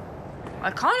thing. I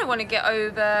kind of want to get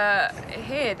over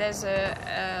here. There's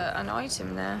an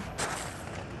item there.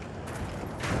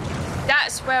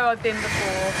 That's where I've been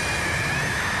before.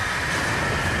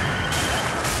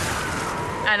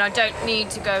 And I don't need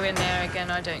to go in there again,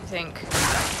 I don't think.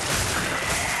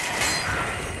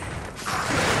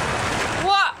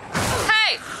 What?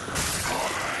 Hey!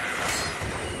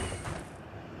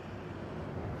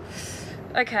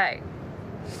 Okay.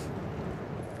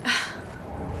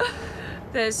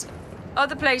 There's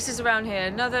other places around here.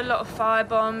 Another lot of fire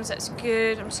bombs. That's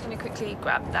good. I'm just going to quickly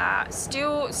grab that.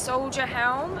 Steel soldier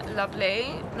helm.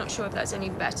 Lovely. Not sure if that's any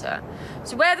better.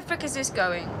 So where the frick is this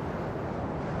going?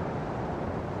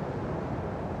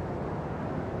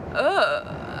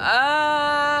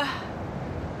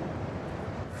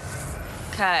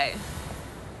 Okay.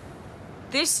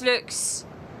 This looks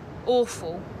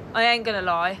awful. I ain't gonna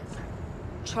lie.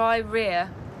 Try rear.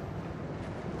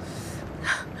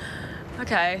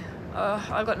 Okay.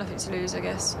 I've got nothing to lose, I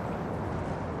guess.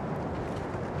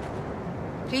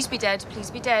 Please be dead. Please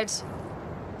be dead.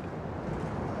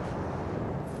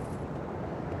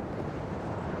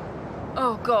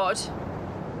 Oh, God.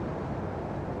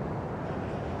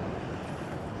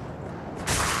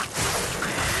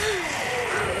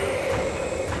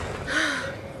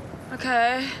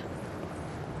 Okay.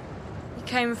 He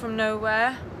came from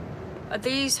nowhere. Are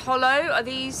these hollow? Are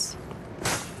these...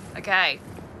 Okay.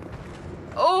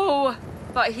 Oh,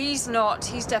 but he's not.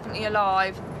 He's definitely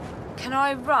alive. Can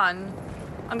I run?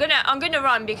 I'm gonna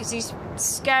run because he's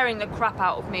scaring the crap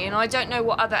out of me and I don't know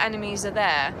what other enemies are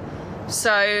there.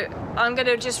 So I'm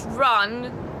gonna just run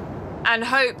and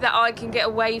hope that I can get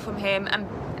away from him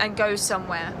and go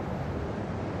somewhere.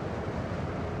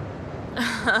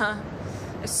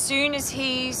 As soon as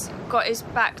he's got his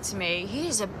back to me, he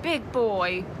is a big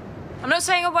boy. I'm not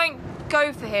saying I won't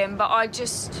go for him, but I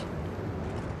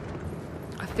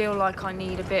feel like I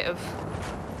need a bit of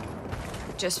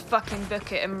just fucking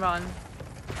book it and run.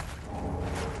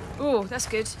 Ooh, that's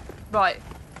good. Right,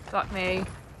 fuck me.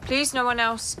 Please no one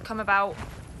else come about.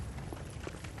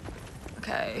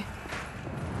 Okay.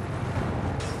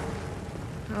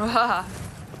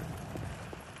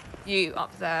 You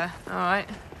up there, alright.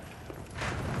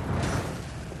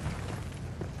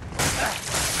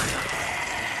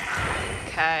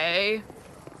 Okay.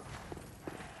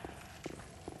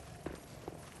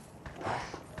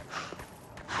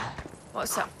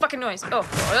 What's that fucking noise? Oh,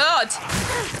 God!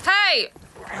 Hey!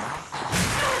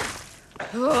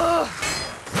 Ugh.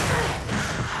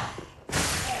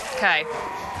 Okay.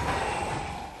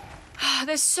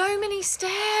 There's so many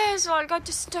stairs. Like, I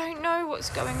just don't know what's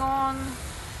going on.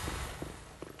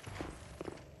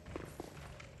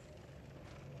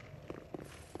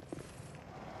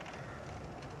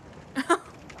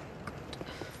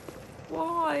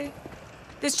 Why?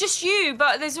 There's just you,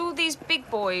 but there's all these big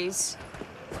boys.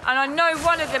 And I know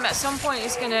one of them at some point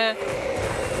is gonna...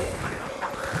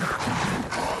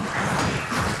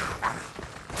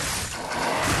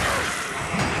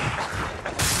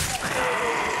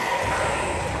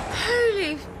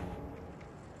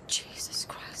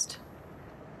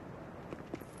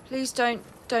 Please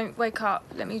don't wake up.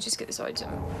 Let me just get this item.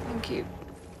 Thank you.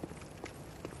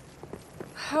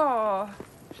 Oh,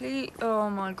 please.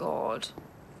 Oh my god.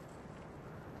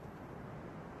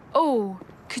 Oh,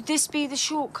 could this be the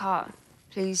shortcut?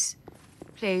 Please.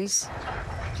 Please.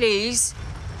 Please.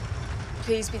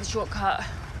 Please be the shortcut.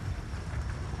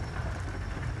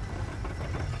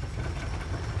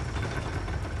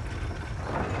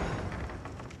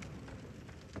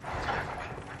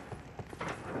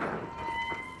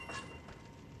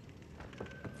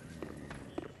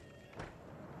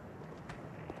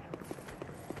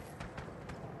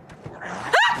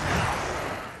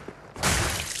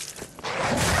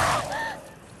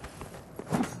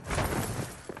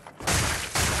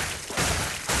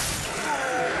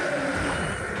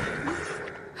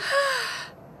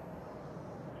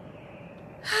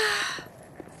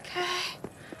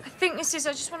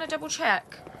 I just want to double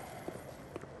check.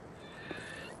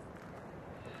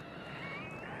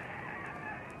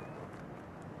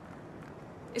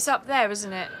 It's up there,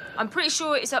 isn't it? I'm pretty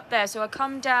sure it's up there. So I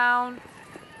come down,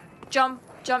 jump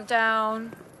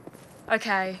down.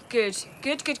 Okay, good.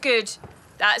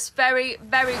 That's very,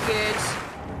 very good.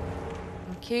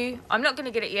 Thank you. I'm not going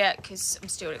to get it yet because I'm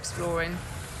still exploring.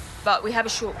 But we have a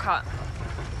shortcut.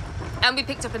 And we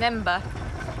picked up an ember.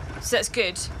 So that's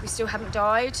good. We still haven't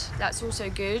died. That's also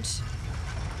good.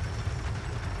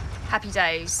 Happy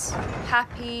days.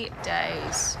 Happy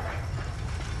days.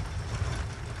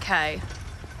 Okay.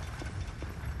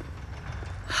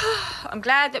 I'm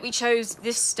glad that we chose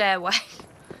this stairway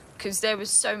because there was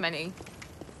so many.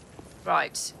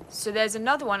 Right. So there's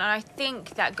another one, and I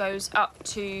think that goes up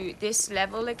to this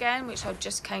level again, which I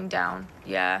just came down.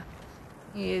 Yeah.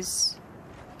 He is.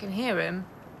 I can hear him.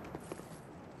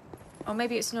 Oh,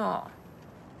 maybe it's not.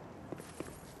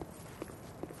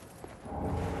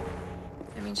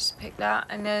 Let me just pick that.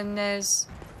 And then there's...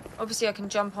 Obviously, I can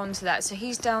jump onto that. So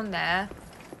he's down there.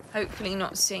 Hopefully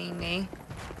not seeing me.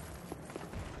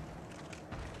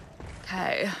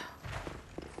 Okay.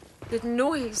 The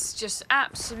noise just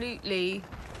absolutely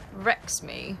wrecks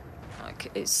me. Like,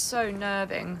 it's so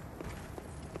nerving.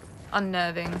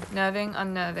 Unnerving. Nerving,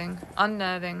 unnerving.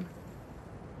 Unnerving.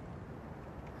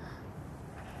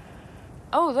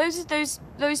 Oh, are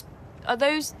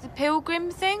those the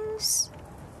pilgrim things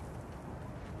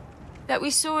that we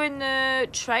saw in the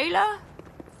trailer?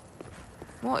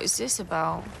 What is this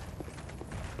about?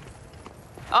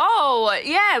 Oh,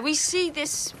 yeah, we see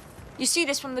this. You see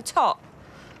this from the top.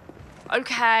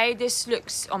 Okay, this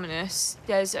looks ominous.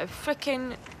 There's a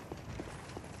freaking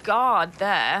guard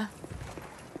there.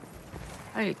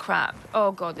 Holy crap.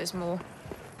 Oh god, there's more.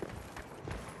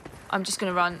 I'm just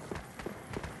gonna run.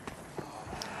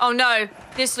 Oh no,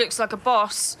 this looks like a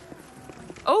boss.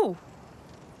 Oh.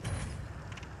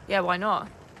 Yeah, why not?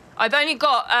 I've only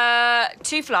got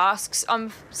 2 flasks.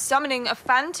 I'm summoning a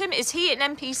phantom. Is he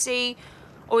an NPC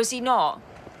or is he not?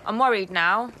 I'm worried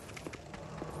now.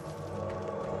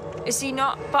 Is he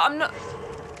not? But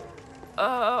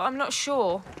I'm not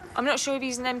sure. I'm not sure if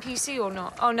he's an NPC or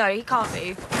not. Oh no, he can't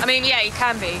be. I mean, yeah, he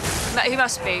can be. He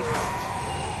must be. Do you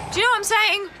know what I'm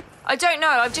saying? I don't know.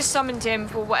 I've just summoned him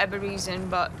for whatever reason,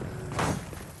 but...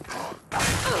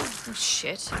 Oh,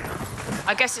 shit.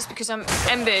 I guess it's because I'm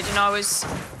embered and I was...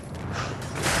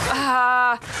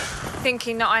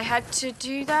 thinking that I had to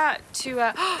do that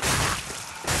to...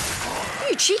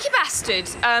 You cheeky bastard!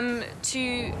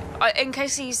 In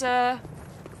case he's a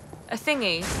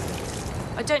thingy.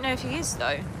 I don't know if he is,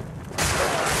 though.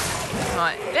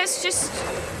 Right,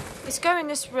 let's go in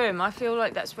this room. I feel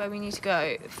like that's where we need to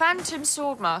go. Phantom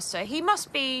Swordmaster. He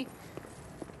must be...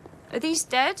 Are these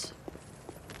dead?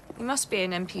 He must be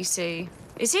an NPC.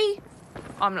 Is he?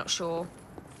 I'm not sure.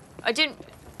 I don't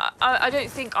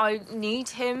think I need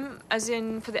him, as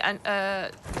in for the...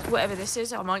 whatever this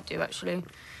is. I might do, actually.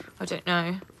 I don't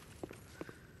know.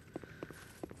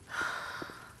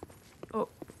 Oh.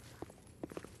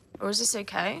 Or is this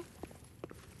okay?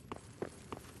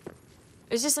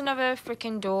 Is this another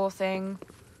freaking door thing?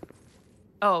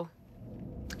 Oh.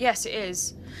 Yes, it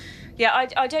is. Yeah,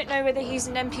 I don't know whether he's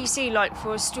an NPC, like,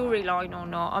 for a storyline or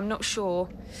not. I'm not sure.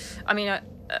 I mean,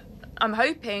 I'm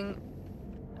hoping...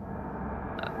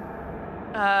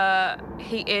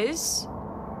 he is,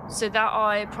 so that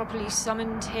I properly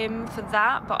summoned him for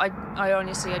that, but I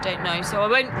honestly, I don't know. So I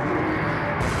won't...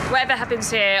 Whatever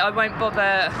happens here, I won't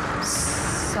bother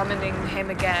summoning him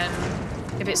again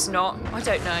if it's not. I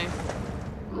don't know.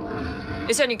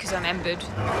 It's only because I'm embered.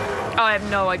 I have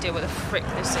no idea what the frick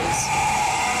this is.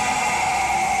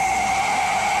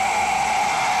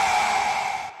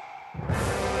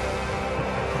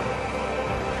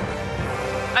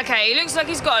 Okay, he looks like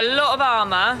he's got a lot of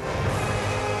armour.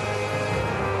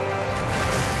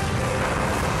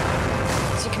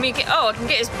 Can we get... Oh, I can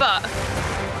get his butt.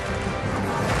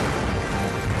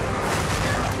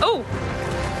 Oh!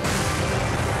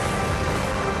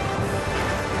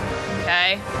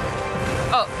 Okay.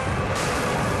 Oh.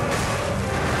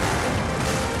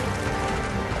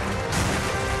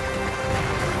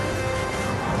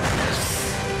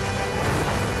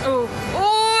 Oh.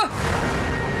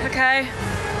 Oh! Okay.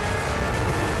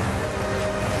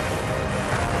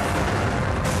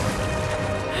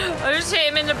 I just hit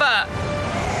him in the butt.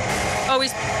 Oh,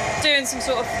 he's doing some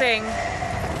sort of thing.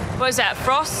 What is that?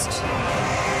 Frost?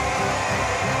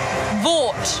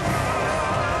 Vordt.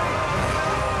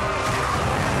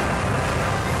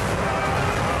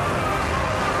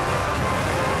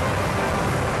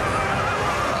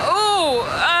 Oh,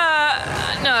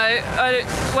 no.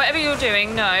 Whatever you're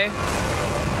doing, no.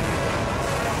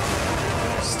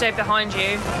 Stay behind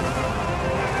you.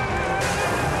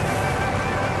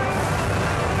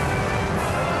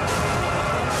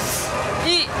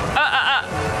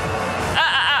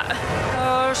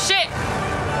 Oh, shit.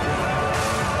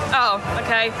 Oh,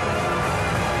 okay.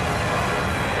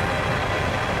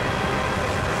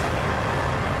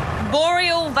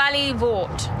 Boreal Valley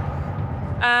Vordt.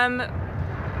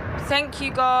 Thank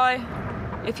you, guy.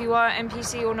 If you are an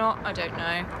NPC or not, I don't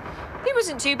know. He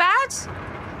wasn't too bad.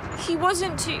 He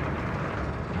wasn't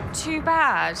too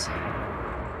bad.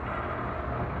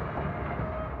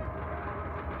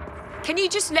 Can you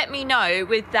just let me know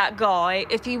with that guy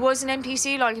if he was an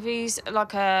NPC, like if he's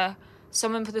like a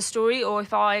someone for the story, or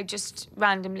if I just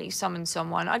randomly summon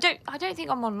someone? I don't think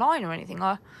I'm online or anything.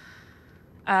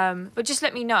 But just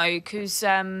let me know, because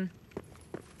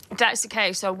if that's the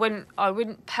case, I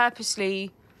wouldn't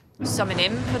purposely summon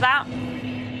him for that.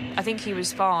 I think he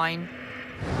was fine.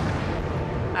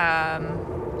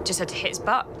 Just had to hit his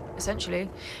butt, essentially.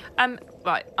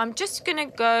 Right, I'm just gonna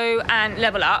go and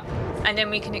level up, and then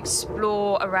we can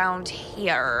explore around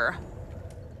here.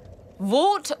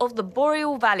 Vordt of the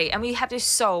Boreal Valley, and we have this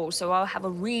soul, so I'll have a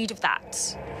read of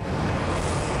that.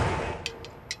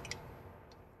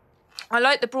 I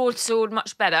like the broadsword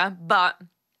much better, but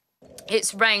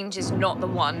its range is not the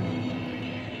one.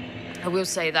 I will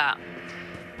say that.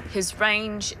 His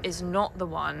range is not the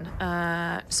one.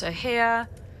 So here...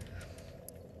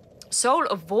 Soul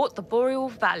of Vordt, the Boreal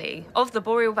Valley. Of the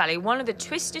Boreal Valley, one of the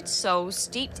twisted souls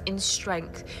steeped in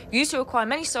strength. Used to acquire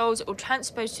many souls or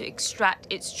transposed to extract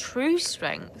its true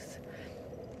strength.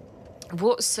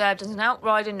 Vordt served as an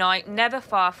outrider knight, never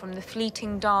far from the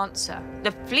fleeting dancer.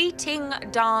 The fleeting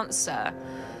dancer.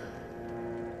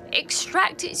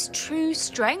 Extract its true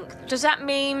strength? Does that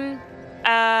mean,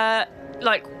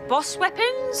 like, boss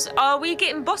weapons? Are we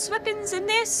getting boss weapons in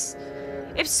this?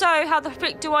 If so, how the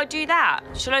frick do I do that?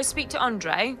 Shall I speak to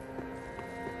Andre?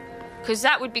 Because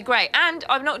that would be great. And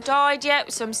I've not died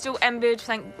yet, so I'm still embered,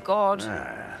 thank God.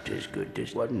 Ah, 'tis good,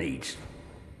 'tis what needs.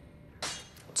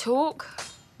 Talk?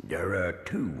 There are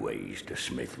two ways to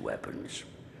smith weapons.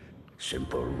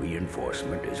 Simple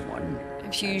reinforcement is one.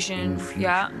 Infusion, Infusion,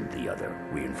 yeah. the other.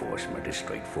 Reinforcement is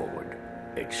straightforward.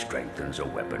 It strengthens a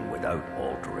weapon without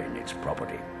altering its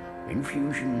property.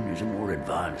 Infusion is a more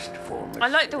advanced form. I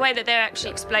like the way that they're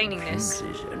actually explaining this.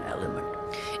 Infuses an element.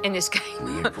 In this game.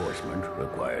 Reinforcement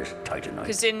requires titanite.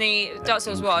 Because in the Dark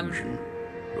Souls 1... Infusion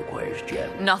requires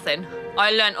gem. Nothing. I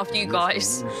learnt off you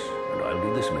guys. And I'll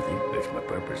do the smithing. It's my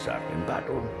purpose out in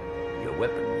battle. Your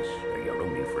weapons are your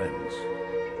only friends.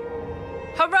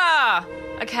 Hurrah!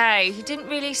 Okay, he didn't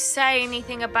really say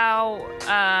anything about,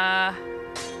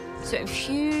 so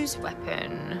infused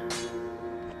weapon.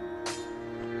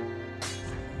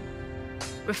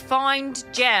 Refined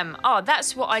gem. Oh,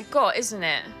 that's what I got, isn't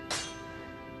it?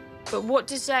 But what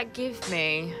does that give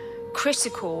me?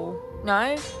 Critical.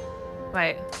 No?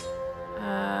 Wait.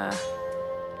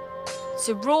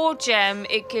 So raw gem,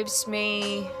 it gives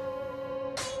me...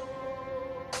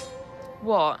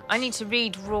 What? I need to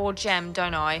read raw gem,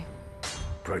 don't I?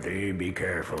 Prithee, be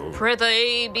careful.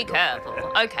 Prithee, be careful.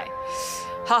 Okay.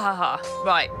 Ha ha ha.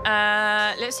 Right.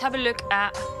 Let's have a look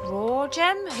at raw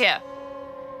gem. Here.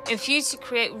 Infused to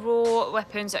create raw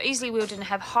weapons are easily wielded and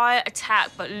have higher attack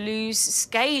but lose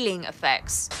scaling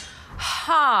effects.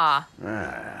 Ha!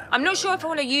 I'm not sure if I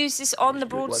want to use this on the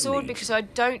broadsword because I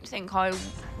don't think I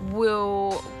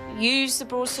will use the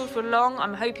broadsword for long.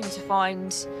 I'm hoping to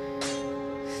find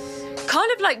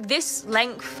kind of like this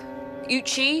length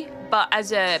Uchi, but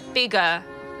as a bigger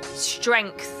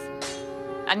strength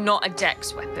and not a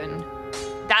dex weapon.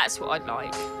 That's what I'd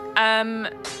like.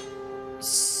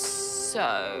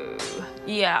 So,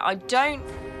 yeah, I don't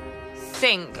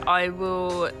think I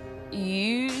will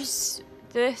use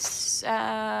this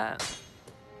raw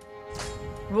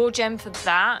gem for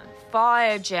that.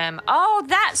 fire gem. Oh,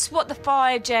 that's what the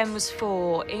fire gem was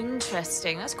for.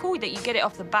 Interesting. That's cool that you get it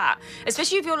off the bat.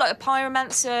 Especially if you're like a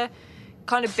pyromancer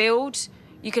kind of build.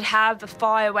 You could have a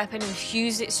fire weapon and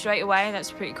fuse it straight away.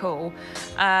 That's pretty cool.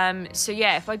 So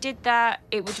yeah, if I did that,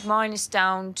 it would minus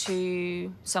down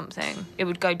to something. It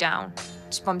would go down.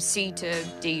 Just from C to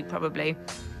D, probably.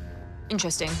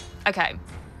 Interesting. Okay.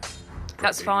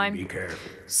 That's fine. Be careful.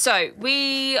 So,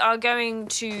 we are going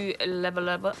to level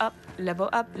up.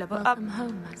 Welcome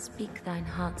home, speak thine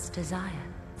heart's desire.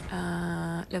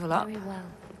 Level up. Very well.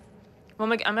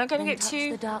 Am I going to get Touch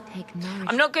to... the dark egg nourish.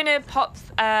 I'm not going to pop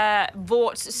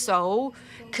Vordt's soul,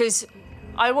 because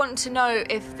I want to know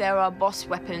if there are boss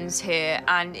weapons here,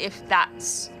 and if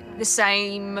that's the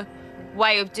same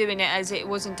way of doing it as it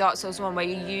was in Dark Souls 1, where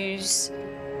you use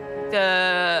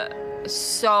the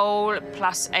soul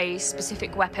plus a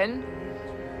specific weapon.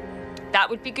 That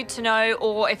would be good to know,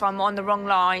 or if I'm on the wrong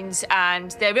lines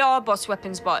and there are boss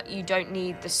weapons but you don't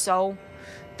need the soul.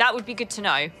 That would be good to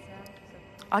know.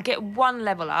 I get one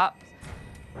level up,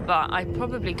 but I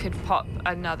probably could pop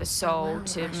another soul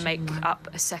to make up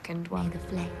a second one. May the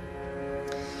flame.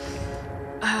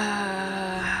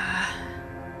 I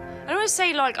don't want to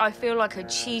say like I feel like I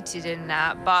cheated in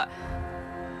that, but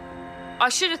I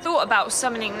should have thought about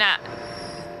summoning that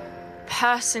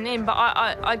person in, but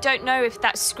I don't know if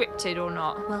that's scripted or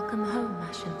not. Welcome home,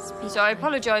 I shall speak. So I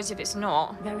apologise if it's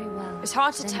not. Very well. It's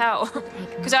hard to Then tell touch the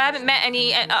egg because I haven't met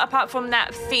any apart from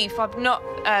that thief. I've not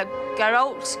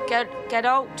Geralt.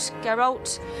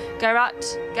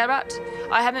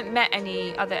 I haven't met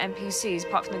any other NPCs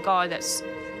apart from the guy that's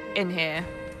in here.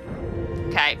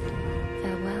 Okay.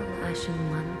 Farewell, Ashen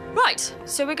One. Right,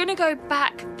 so we're going to go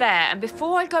back there, and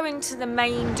before I go into the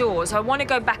main doors, I want to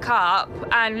go back up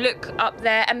and look up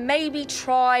there and maybe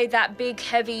try that big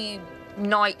heavy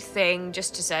knight thing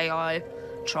just to say I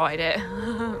tried it.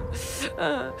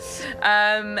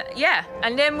 Yeah,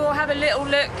 and then we'll have a little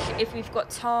look if we've got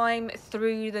time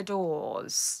through the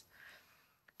doors.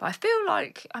 But I feel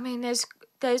like, I mean, there's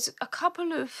a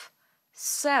couple of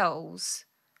cells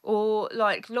or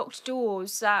like locked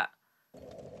doors that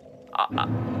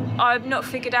I've not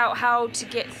figured out how to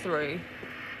get through.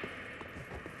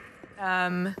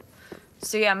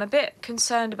 So yeah, I'm a bit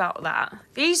concerned about that.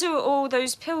 These are all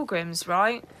those pilgrims,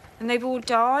 right? And they've all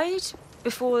died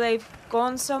before they've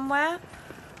gone somewhere?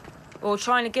 Or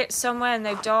trying to get somewhere and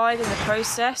they've died in the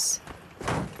process?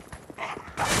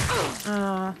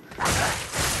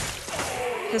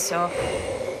 Piss off.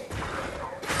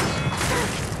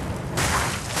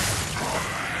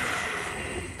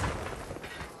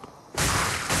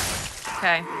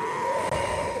 Okay.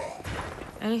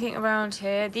 Anything around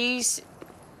here? These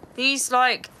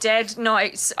like dead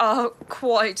knights are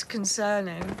quite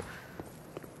concerning.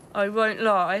 I won't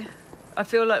lie. I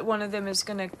feel like one of them is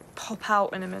gonna pop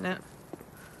out in a minute.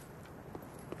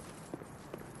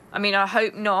 I mean, I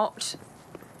hope not.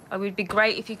 It would be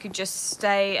great if you could just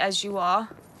stay as you are.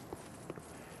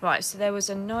 Right, so there was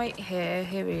a knight here.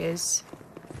 Here he is.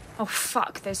 Oh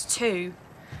fuck, there's two.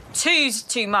 Two's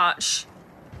too much.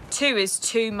 Two is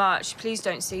too much. Please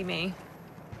don't see me.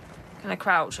 Can I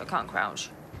crouch? I can't crouch.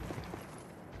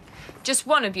 Just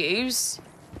one of yous.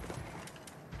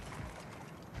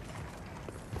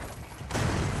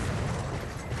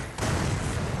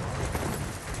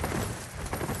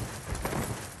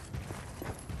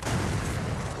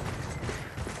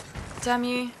 Damn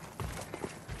you.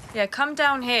 Yeah, come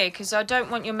down here, because I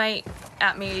don't want your mate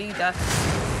at me either.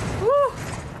 Woo!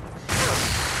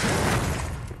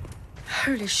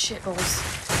 Holy shit balls.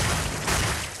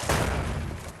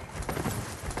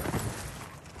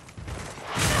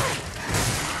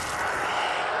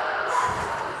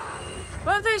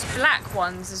 What are those black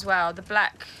ones as well? The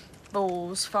black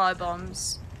balls, fire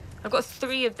bombs. I've got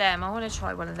 3 of them. I want to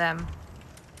try one of them.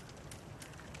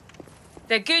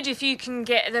 They're good if you can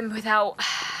get them without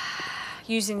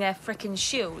using their frickin'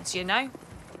 shields, you know?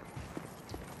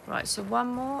 Right, so one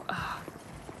more. Oh,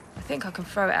 I think I can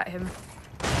throw it at him.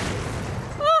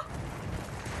 Ah!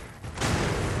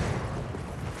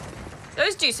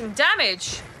 Those do some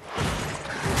damage.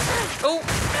 Oh!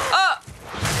 Oh!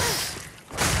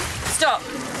 Stop.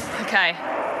 Okay.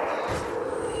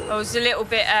 I was a little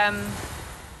bit,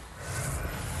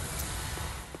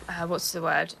 what's the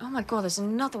word? Oh my god, there's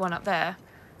another one up there.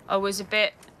 I was a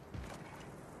bit...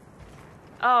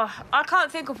 Oh, I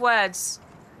can't think of words.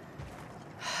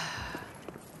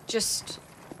 Just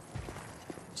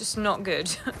not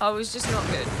good. I was just not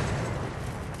good.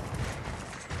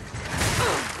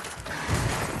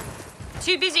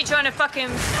 Too busy trying to fucking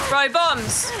throw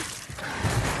bombs.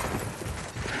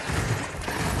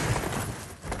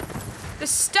 There's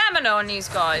stamina on these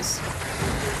guys.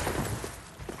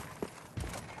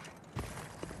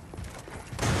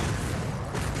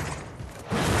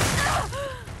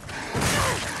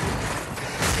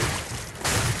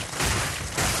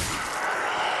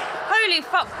 Holy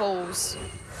fuckballs.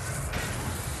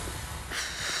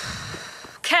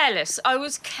 Careless. I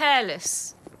was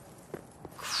careless.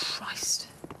 Christ.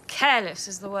 Careless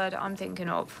is the word I'm thinking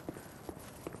of.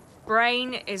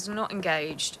 Brain is not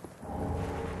engaged.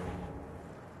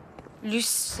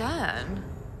 Lucerne?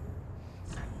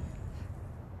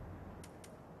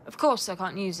 Of course I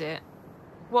can't use it.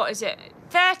 What is it?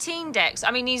 13 dex.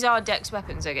 I mean, these are dex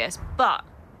weapons, I guess, but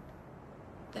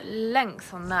the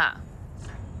length on that.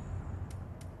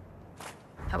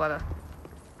 However.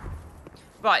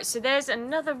 Right, so there's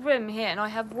another room here, and I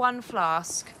have one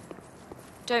flask.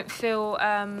 Don't feel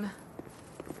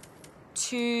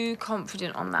too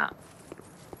confident on that.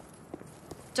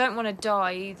 Don't want to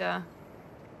die either.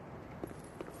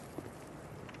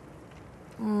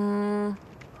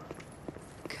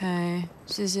 Okay,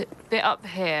 so there's a bit up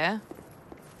here.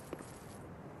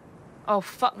 Oh,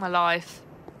 fuck my life.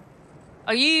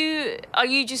 Are you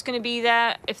just going to be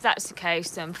there? If that's the case,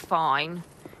 then fine.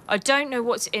 I don't know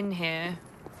what's in here.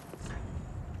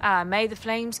 Ah, may the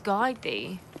flames guide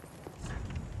thee.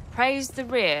 Praise the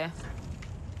rear.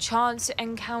 Chance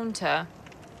encounter.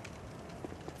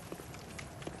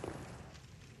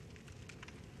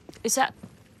 Is that...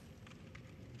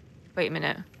 Wait a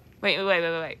minute. Wait.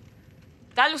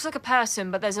 That looks like a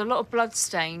person, but there's a lot of blood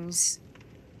stains.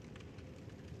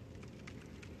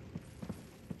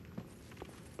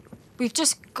 We've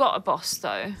just got a boss,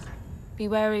 though. Be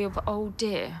wary of old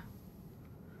deer.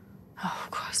 Oh,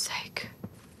 for Christ's sake.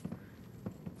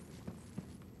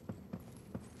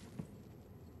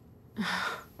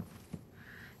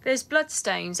 There's blood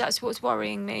stains. That's what's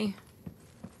worrying me.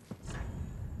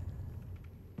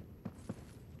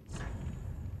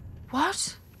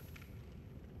 What?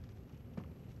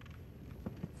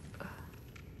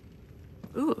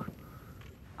 Ooh.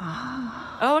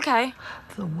 Ah. Oh, okay.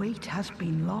 The wait has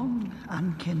been long,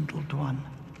 unkindled one.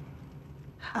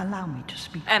 Allow me to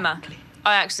speak Emma. frankly.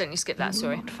 I accidentally skipped that, You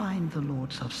sorry. will not find the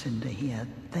Lords of Cinder here.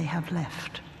 They have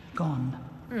left, gone,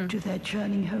 to their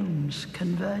churning homes,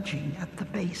 converging at the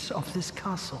base of this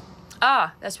castle.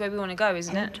 Ah, that's where we want to go,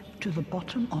 isn't Head it? to the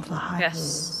bottom of the high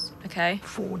Yes. Okay. wall.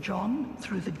 Forge on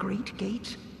through the great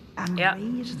gate and Yep.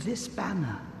 raise this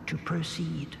banner to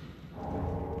proceed.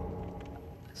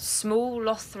 Small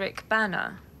Lothric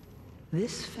banner.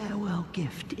 This farewell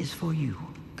gift is for you.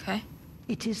 Okay.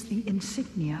 It is the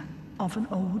insignia of an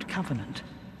old covenant.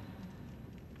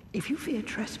 If you fear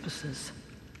trespassers,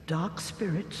 dark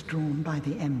spirits drawn by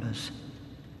the embers,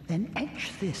 then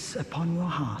etch this upon your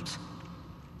heart,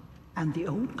 and the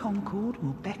old Concord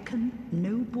will beckon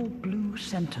noble blue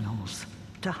sentinels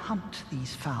to hunt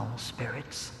these foul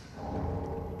spirits.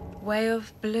 Way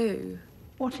of Blue.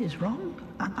 What is wrong?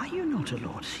 Are you not a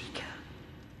Lord Seeker?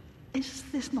 Is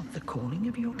this not the calling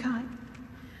of your kind?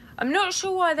 I'm not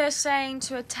sure why they're saying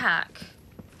to attack.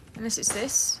 Unless it's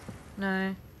this.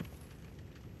 No.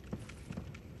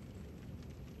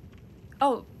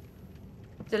 Oh.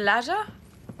 The ladder?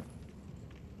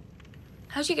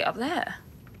 How'd you get up there?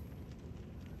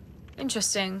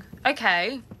 Interesting.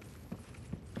 Okay.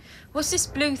 What's this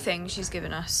blue thing she's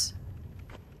given us?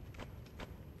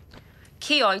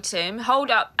 Key item.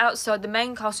 Hold up outside the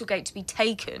main castle gate to be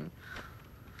taken.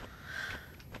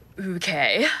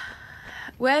 Okay.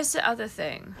 Where's the other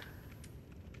thing?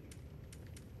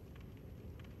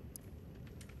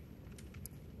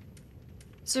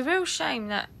 It's a real shame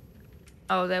that...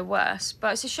 Oh, they're worse.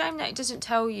 But it's a shame that it doesn't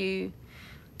tell you...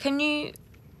 Can you...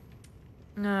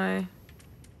 No.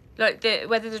 Like,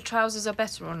 whether the trousers are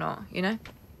better or not, you know?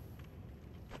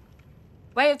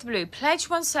 Way of the Blue. Pledge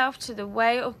oneself to the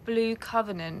Way of Blue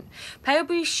Covenant. Pale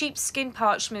blue sheepskin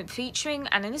parchment featuring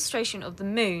an illustration of the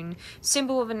moon,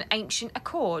 symbol of an ancient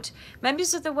accord.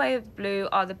 Members of the Way of Blue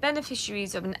are the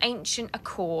beneficiaries of an ancient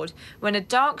accord. When a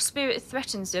dark spirit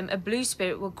threatens them, a blue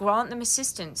spirit will grant them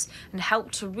assistance and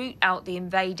help to root out the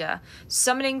invader.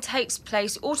 Summoning takes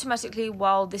place automatically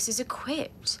while this is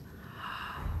equipped.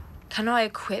 Can I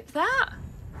equip that?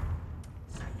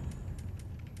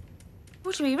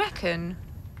 What do we reckon?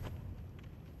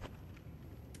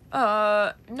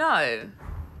 No.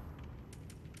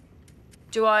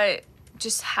 Do I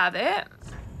just have it?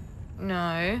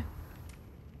 No.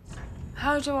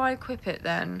 How do I equip it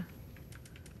then?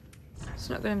 It's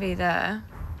not going to be there.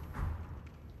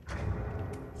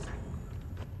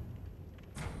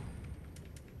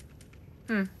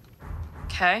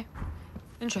 Okay.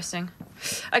 Interesting.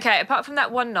 Okay, apart from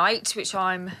that one night, which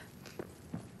I'm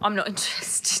I'm not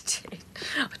interested in.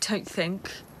 I don't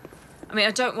think. I mean,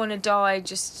 I don't want to die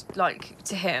just, like,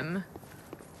 to him.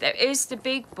 There is the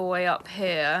big boy up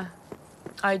here.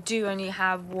 I do only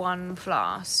have one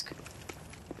flask.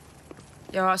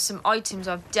 There are some items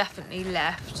I've definitely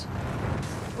left.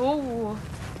 Oh.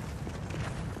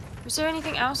 Was there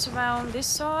anything else around this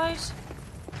side?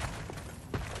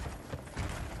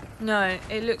 No,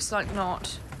 it looks like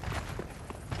not.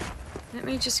 Let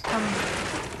me just come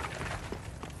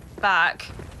back.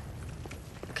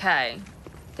 Okay.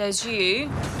 There's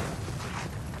you.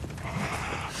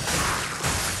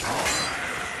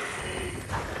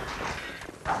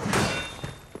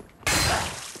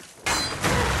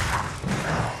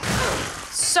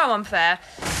 So unfair.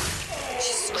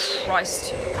 Jesus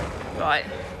Christ. Right.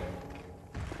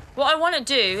 What I want to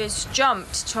do is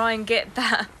jump to try and get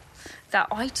that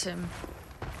item.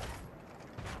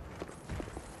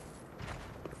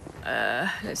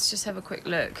 Let's just have a quick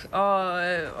look.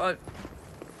 Oh,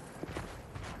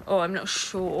 I'm not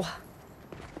sure.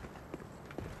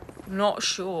 Not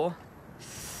sure.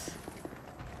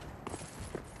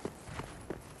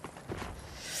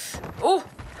 Oh,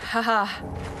 haha.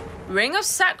 Ring of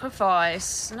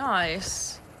Sacrifice.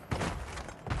 Nice.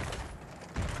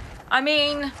 I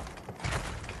mean,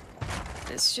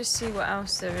 let's just see what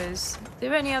else there is. Are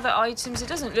there any other items? It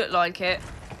doesn't look like it.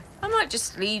 I might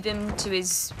just leave him to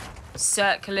his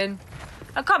circling.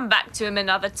 I'll come back to him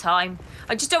another time.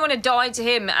 I just don't want to die to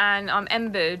him and I'm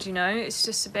embered, you know? It's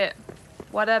just a bit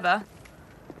whatever.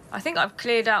 I think I've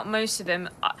cleared out most of them.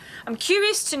 I'm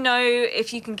curious to know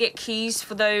if you can get keys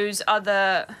for those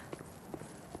other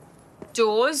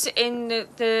doors in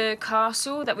the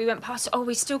castle that we went past. Oh,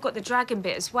 we still got the dragon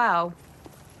bit as well.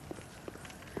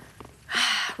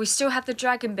 We still have the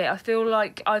dragon bit. I feel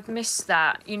like I've missed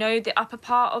that. You know, the upper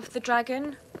part of the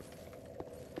dragon?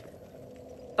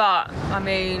 But, I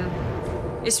mean,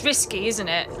 it's risky, isn't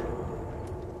it?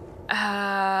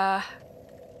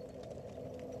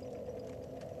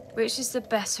 Which is the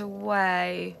better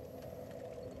way?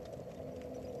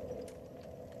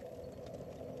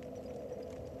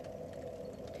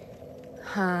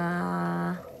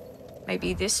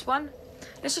 Maybe this one?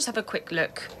 Let's just have a quick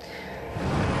look.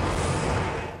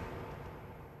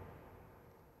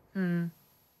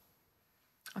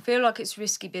 I feel like it's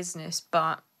risky business,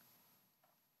 but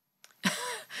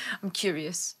I'm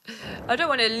curious. I don't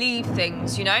want to leave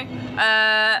things, you know?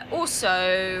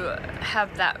 Also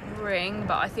have that ring,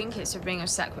 but I think it's a ring of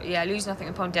sacrifice. Yeah, lose nothing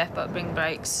upon death, but ring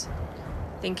breaks.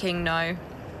 Thinking no.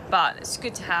 But it's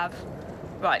good to have.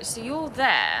 Right, so you're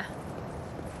there.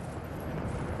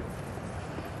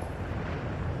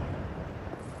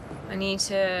 I need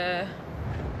to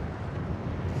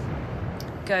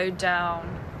go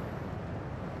down.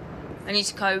 I need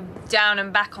to go down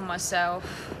and back on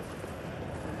myself.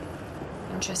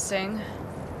 Interesting.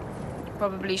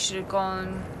 Probably should have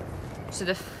gone to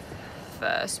the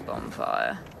first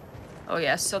bonfire. Oh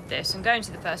yeah, sod this. I'm going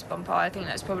to the first bonfire. I think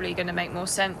that's probably going to make more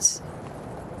sense.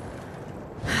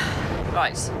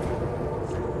 Right.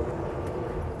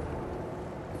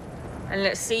 And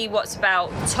let's see what's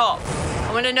about top.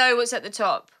 I want to know what's at the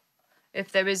top.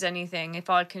 If there is anything. If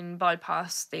I can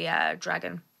bypass the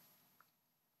dragon.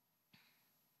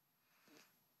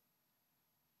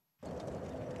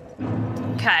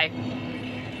 Okay.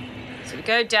 So we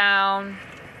go down.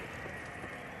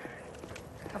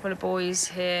 A couple of boys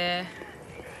here.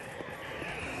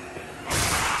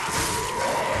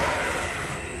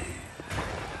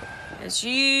 There's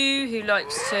you who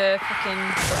likes to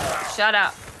fucking shut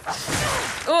up.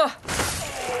 Oh!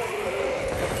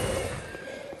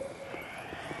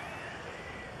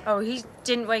 Oh, he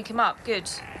didn't wake him up. Good.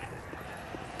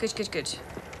 Good, good, good.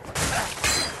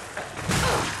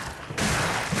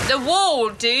 The wall,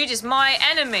 dude, is my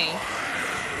enemy.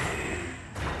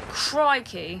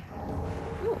 Crikey.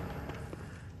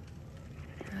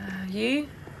 You?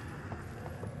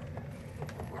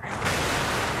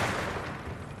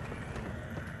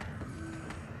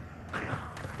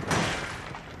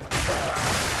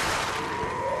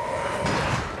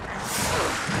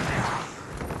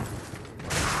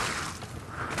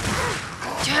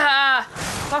 Yeah,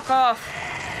 fuck off.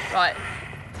 Right.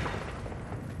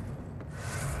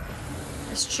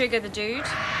 Let's trigger the dude.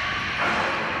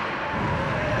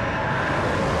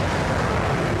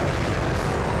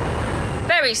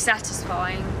 Very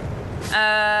satisfying.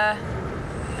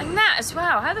 And that as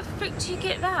well. How the frick do you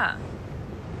get that?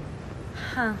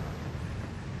 Huh.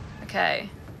 Okay.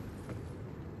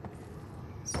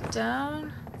 It's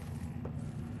down.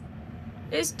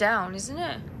 It's down, isn't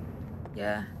it?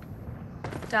 Yeah.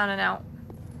 Down and out.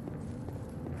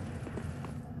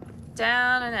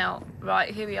 Down and out.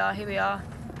 Right, here we are, here we are.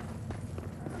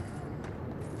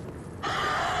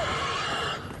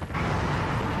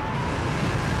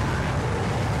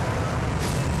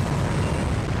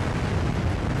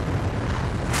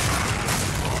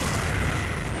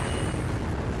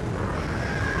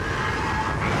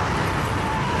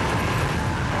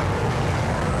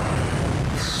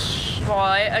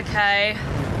 Right, okay.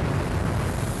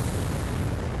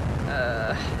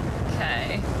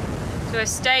 Okay. Do I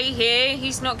stay here?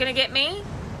 He's not gonna get me?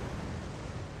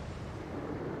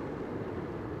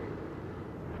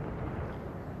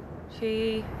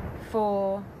 Three,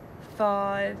 4,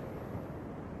 5.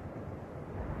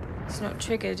 He's not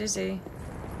triggered, is he?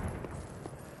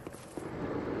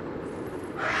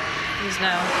 He's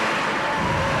now.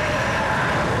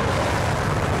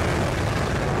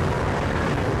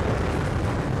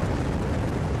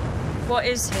 What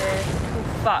is here? Oh,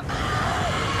 fuck.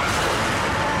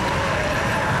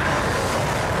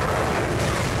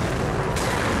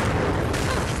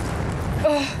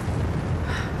 Oh.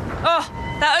 Oh,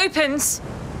 that opens.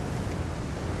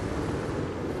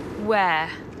 Where?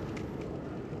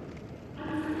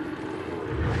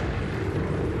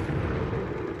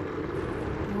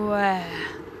 Where?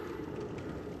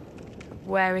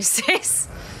 Where is this?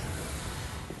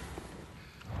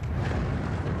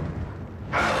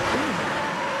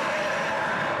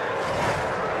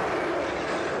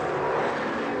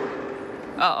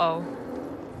 Uh-oh.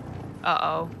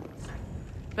 Uh-oh.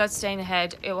 Bloodstain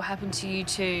ahead. It will happen to you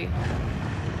too.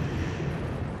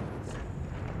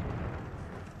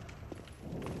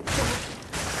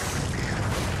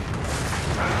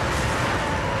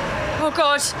 Oh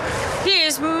god. He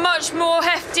is much more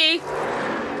hefty.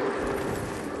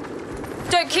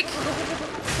 Don't kick.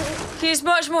 He is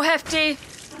much more hefty.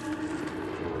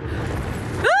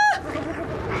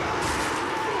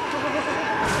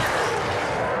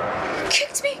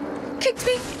 Kicked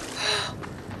me.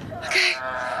 Okay.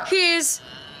 He is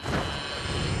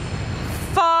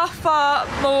far, far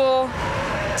more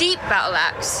deep battle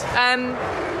axe.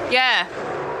 Yeah.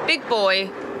 Big boy.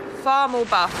 Far more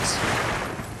buffed.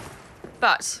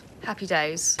 But happy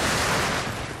days.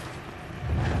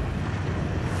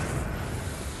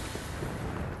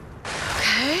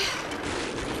 Okay.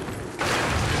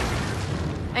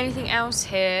 Anything else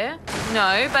here?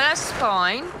 No, but that's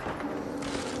fine.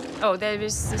 Oh, there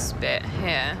is this bit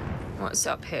here. What's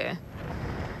up here?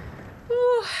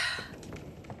 Ooh.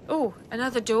 Oh,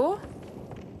 another door?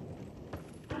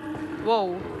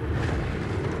 Whoa.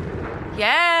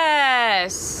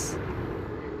 Yes!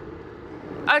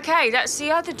 Okay, that's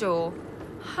the other door.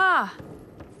 Huh.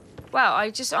 Well, I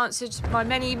just answered my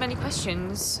many, many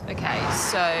questions. Okay,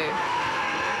 so...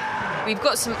 we've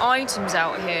got some items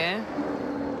out here.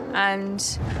 And...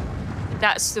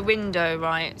 that's the window,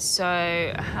 right?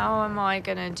 So, how am I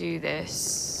gonna do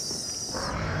this?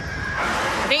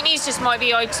 I think these just might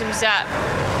be items that...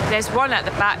 there's one at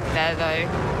the back there, though.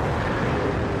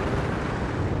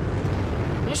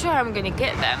 I'm not sure how I'm gonna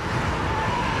get them.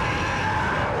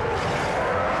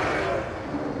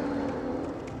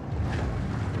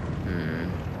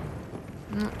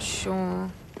 I'm not sure.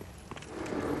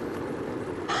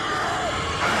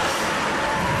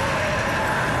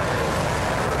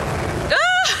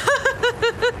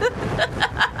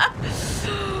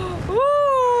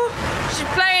 Ooh, she's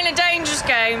playing a dangerous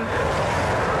game.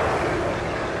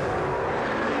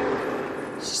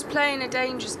 She's playing a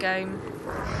dangerous game.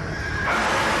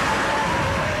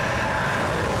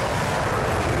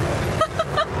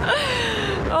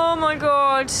 Oh my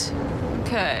god.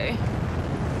 Okay.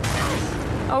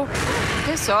 Oh,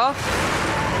 piss off.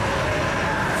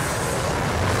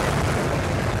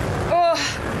 Oh,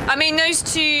 I mean those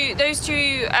two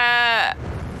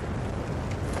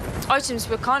items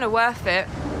were kind of worth it.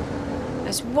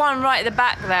 There's one right at the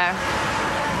back there.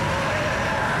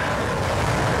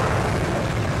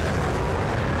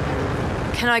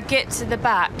 Can I get to the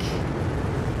back?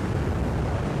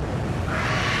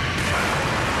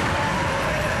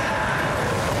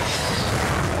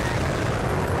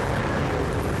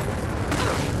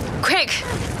 Quick!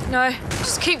 No,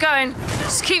 just keep going.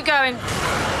 Just keep going.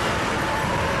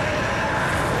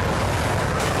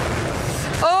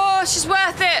 Oh, she's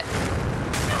worth it.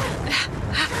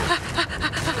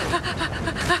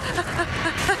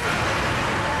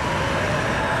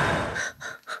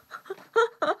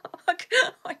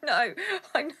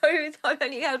 I know I've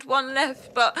only had one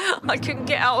left, but I couldn't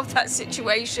get out of that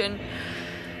situation.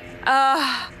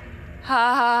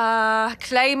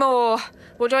 Claymore.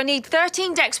 What do I need?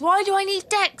 13 dex. Why do I need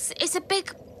dex? It's a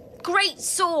big, great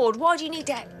sword. Why do you need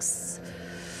dex?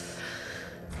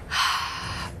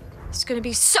 It's going to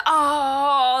be so...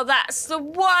 Oh, that's the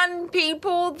one,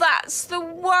 people. That's the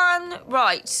one.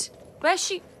 Right. Where's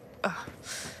she? Oh.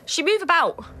 She move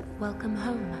about. Welcome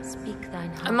home, speak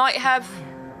thine heart. I might have... desire.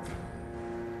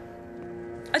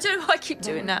 I don't know why I keep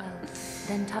doing that. Well,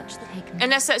 then touch the take.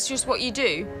 Unless that's just what you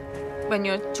do when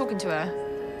you're talking to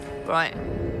her. Right.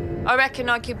 I reckon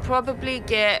I could probably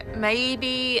get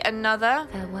maybe another.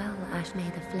 Farewell, ash may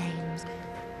the flames.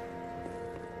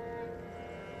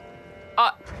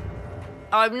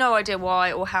 I have no idea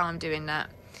why or how I'm doing that.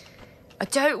 I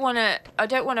don't want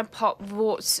to pop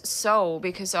Vordt's soul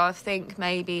because I think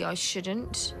maybe I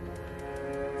shouldn't.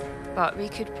 But we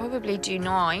could probably do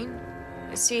 9.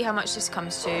 Let's see how much this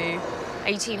comes to.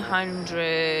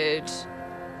 1800.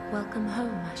 Welcome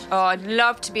home, ash. Oh, I'd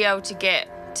love to be able to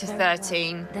get to Very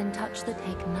 13. well. Then touch the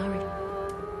take nourish.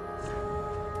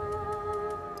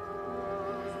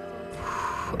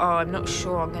 Oh, I'm not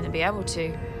sure I'm going to be able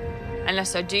to.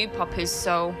 Unless I do pop his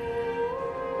soul.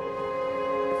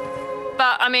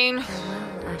 But, I mean...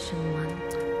 Farewell, ashen one.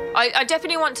 I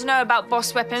definitely want to know about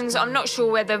boss weapons. I'm not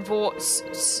sure whether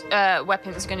Vordt's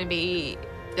weapon's going to be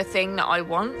the thing that I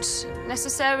want,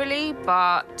 necessarily.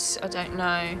 But, I don't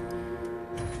know.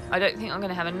 I don't think I'm going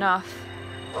to have enough.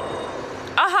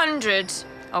 100.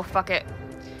 Oh, fuck it.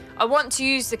 I want to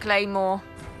use the claymore.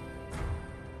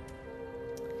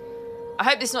 I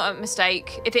hope it's not a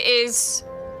mistake. If it is...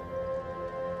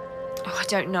 Oh, I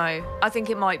don't know. I think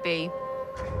it might be.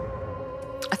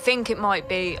 I think it might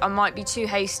be. I might be too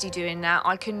hasty doing that.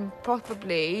 I can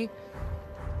probably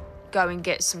go and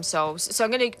get some souls. So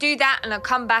I'm going to do that and I'll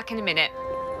come back in a minute.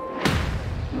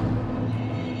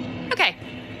 Okay.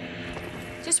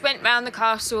 Just went round the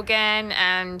castle again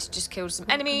and just killed some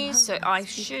enemies. So I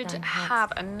should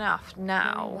have enough Very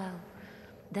now well.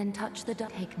 Then touch the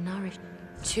take nourish.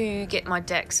 to get my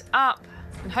decks up.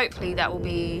 And hopefully that will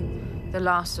be the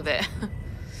last of it.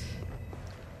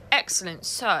 Excellent.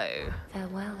 So,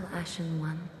 Farewell, ashen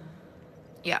one.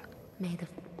 yeah. May the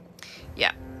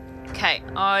Yeah. Okay,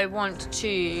 I want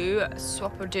to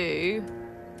swap a do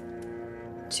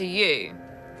to you.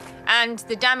 And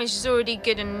the damage is already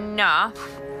good enough.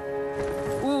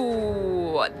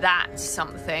 Ooh, that's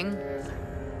something.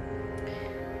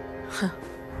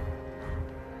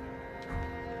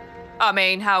 I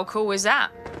mean, how cool is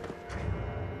that?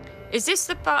 Is this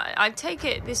the button? I take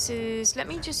it this is... Let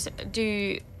me just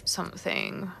do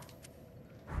something.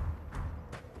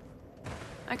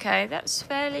 Okay, that's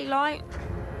fairly light.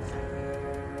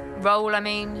 Roll, I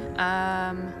mean.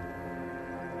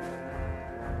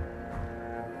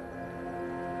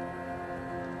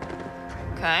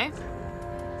 Okay.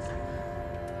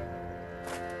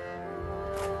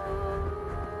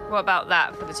 What about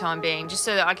that for the time being? Just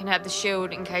so that I can have the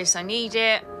shield in case I need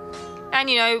it. And,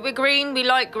 you know, we're green. We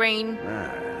like green.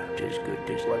 Tis good,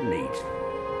 tis what needs.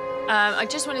 I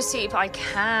just want to see if I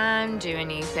can do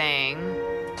anything.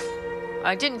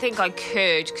 I didn't think I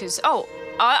could, because... Oh,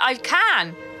 I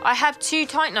can! I have 2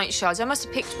 Titanite shards. I must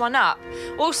have picked one up.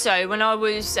 Also, when I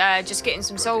was just getting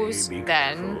some souls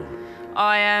then,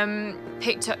 I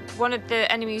picked up... One of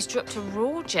the enemies dropped a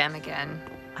raw gem again.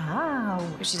 Ah,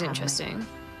 Which is interesting.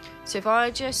 So if I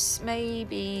just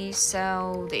maybe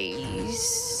sell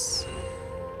these...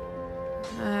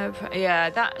 yeah,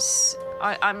 that's...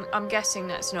 I'm guessing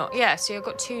that's not... Yeah, see, I've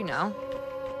got 2 now.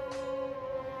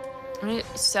 I'm going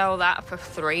to sell that for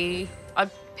 3. I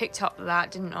picked up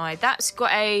that, didn't I? That's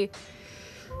got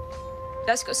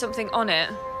something on it.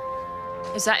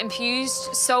 Is that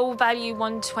infused? Soul value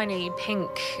 120. Pink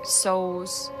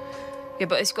souls. Yeah,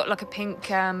 but it's got like a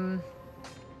pink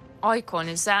icon.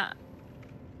 Is that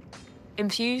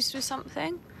infused with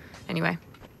something? Anyway.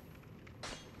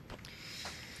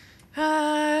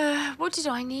 What did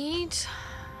I need?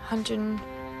 100...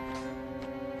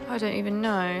 I don't even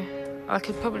know. I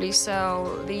could probably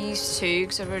sell these 2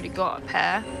 because I've already got a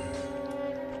pair.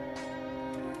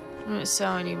 I don't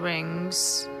sell any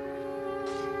rings.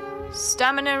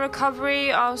 Stamina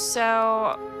recovery, I'll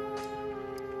sell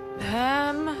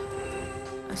them.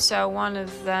 I'll sell one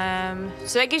of them.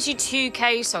 So that gives you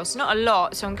 2k souls. It's not a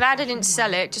lot, so I'm glad I didn't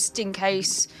sell it just in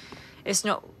case it's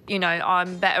not, you know,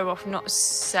 I'm better off not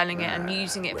selling it and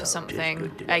using it for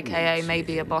something, aka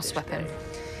maybe a boss weapon.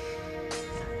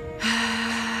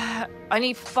 I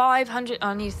need 500.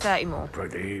 I need 30 more.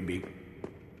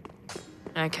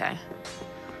 Okay.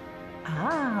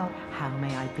 Ah, how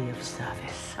may I be of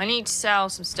service? I need to sell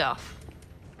some stuff.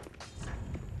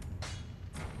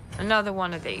 Another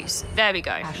one of these. There we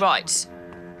go. Right.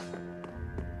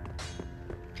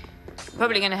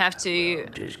 Probably going to have to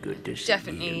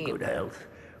definitely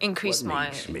increase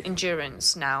my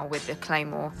endurance now with the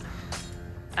claymore.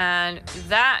 And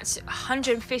that's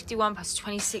 151 plus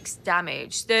 26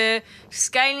 damage. The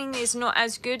scaling is not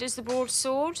as good as the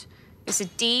broadsword. It's a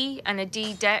D and a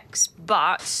D dex,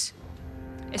 but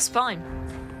it's fine.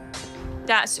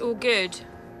 That's all good.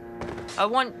 I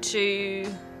want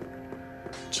to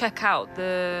check out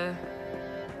the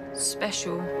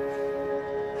special.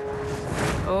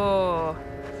 Oh.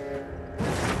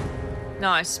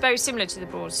 Nice. Very similar to the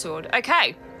broadsword.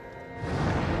 Okay.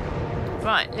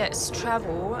 Right, let's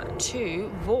travel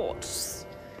to Vordt.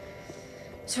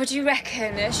 So what do you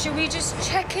reckon? Should we just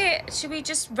check it? Should we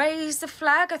just raise the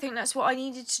flag? I think that's what I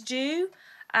needed to do.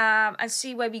 And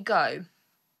see where we go.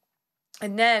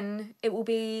 And then it will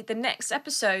be the next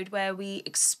episode where we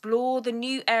explore the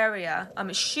new area. I'm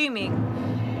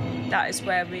assuming that is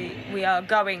where we are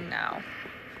going now.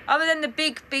 Other than the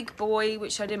big boy,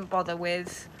 which I didn't bother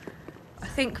with. I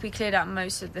think we cleared out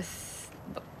most of the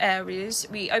areas.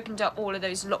 We opened up all of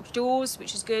those locked doors,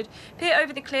 which is good. Peer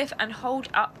over the cliff and hold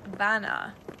up the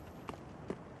banner.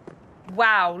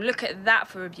 Wow, look at that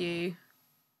for a view.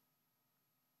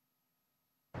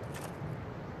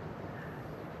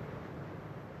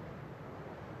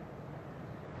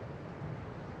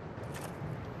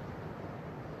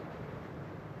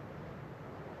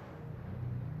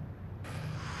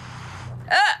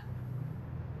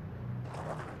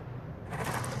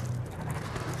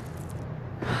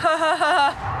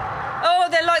 Oh,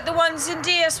 they're like the ones in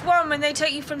DS1 when they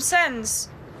take you from Sens,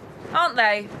 aren't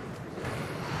they?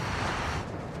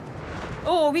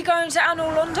 Oh, are we going to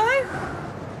Anor Londo?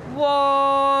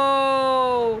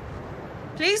 Whoa!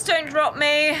 Please don't drop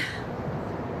me.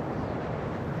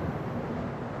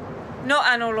 Not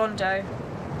Anor Londo.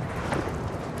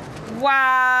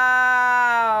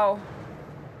 Wow.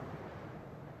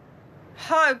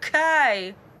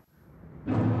 Okay.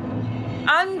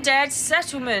 Undead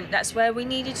settlement. That's where we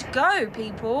needed to go,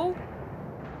 people.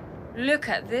 Look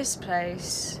at this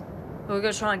place. Well, we're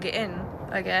going to try and get in,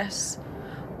 I guess.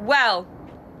 Well,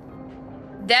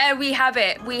 there we have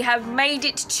it. We have made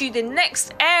it to the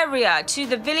next area, to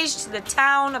the village, to the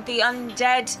town of the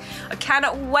undead. I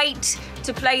cannot wait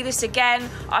to play this again.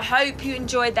 I hope you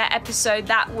enjoyed that episode.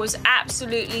 That was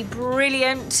absolutely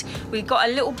brilliant. We got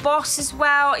a little boss as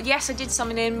well. Yes, I did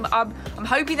summon him. I'm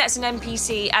hoping that's an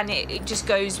NPC and it just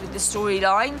goes with the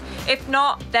storyline. If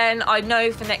not, then I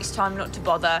know for next time not to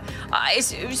bother.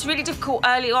 It was really difficult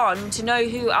early on to know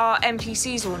who are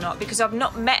NPCs or not, because I've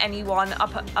not met anyone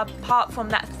apart from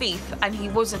that thief, and he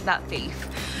wasn't that thief.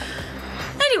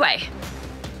 Anyway,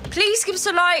 please give us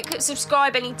a like,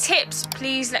 subscribe. Any tips,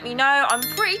 please let me know. I'm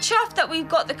pretty chuffed that we've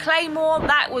got the Claymore.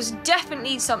 That was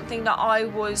definitely something that I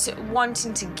was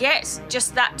wanting to get,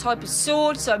 just that type of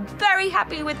sword, so I'm very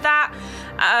happy with that.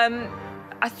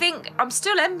 I think I'm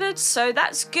still embered, so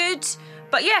that's good.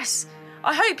 But yes,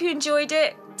 I hope you enjoyed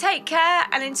it. Take care,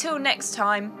 and until next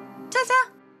time,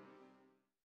 ta-ta!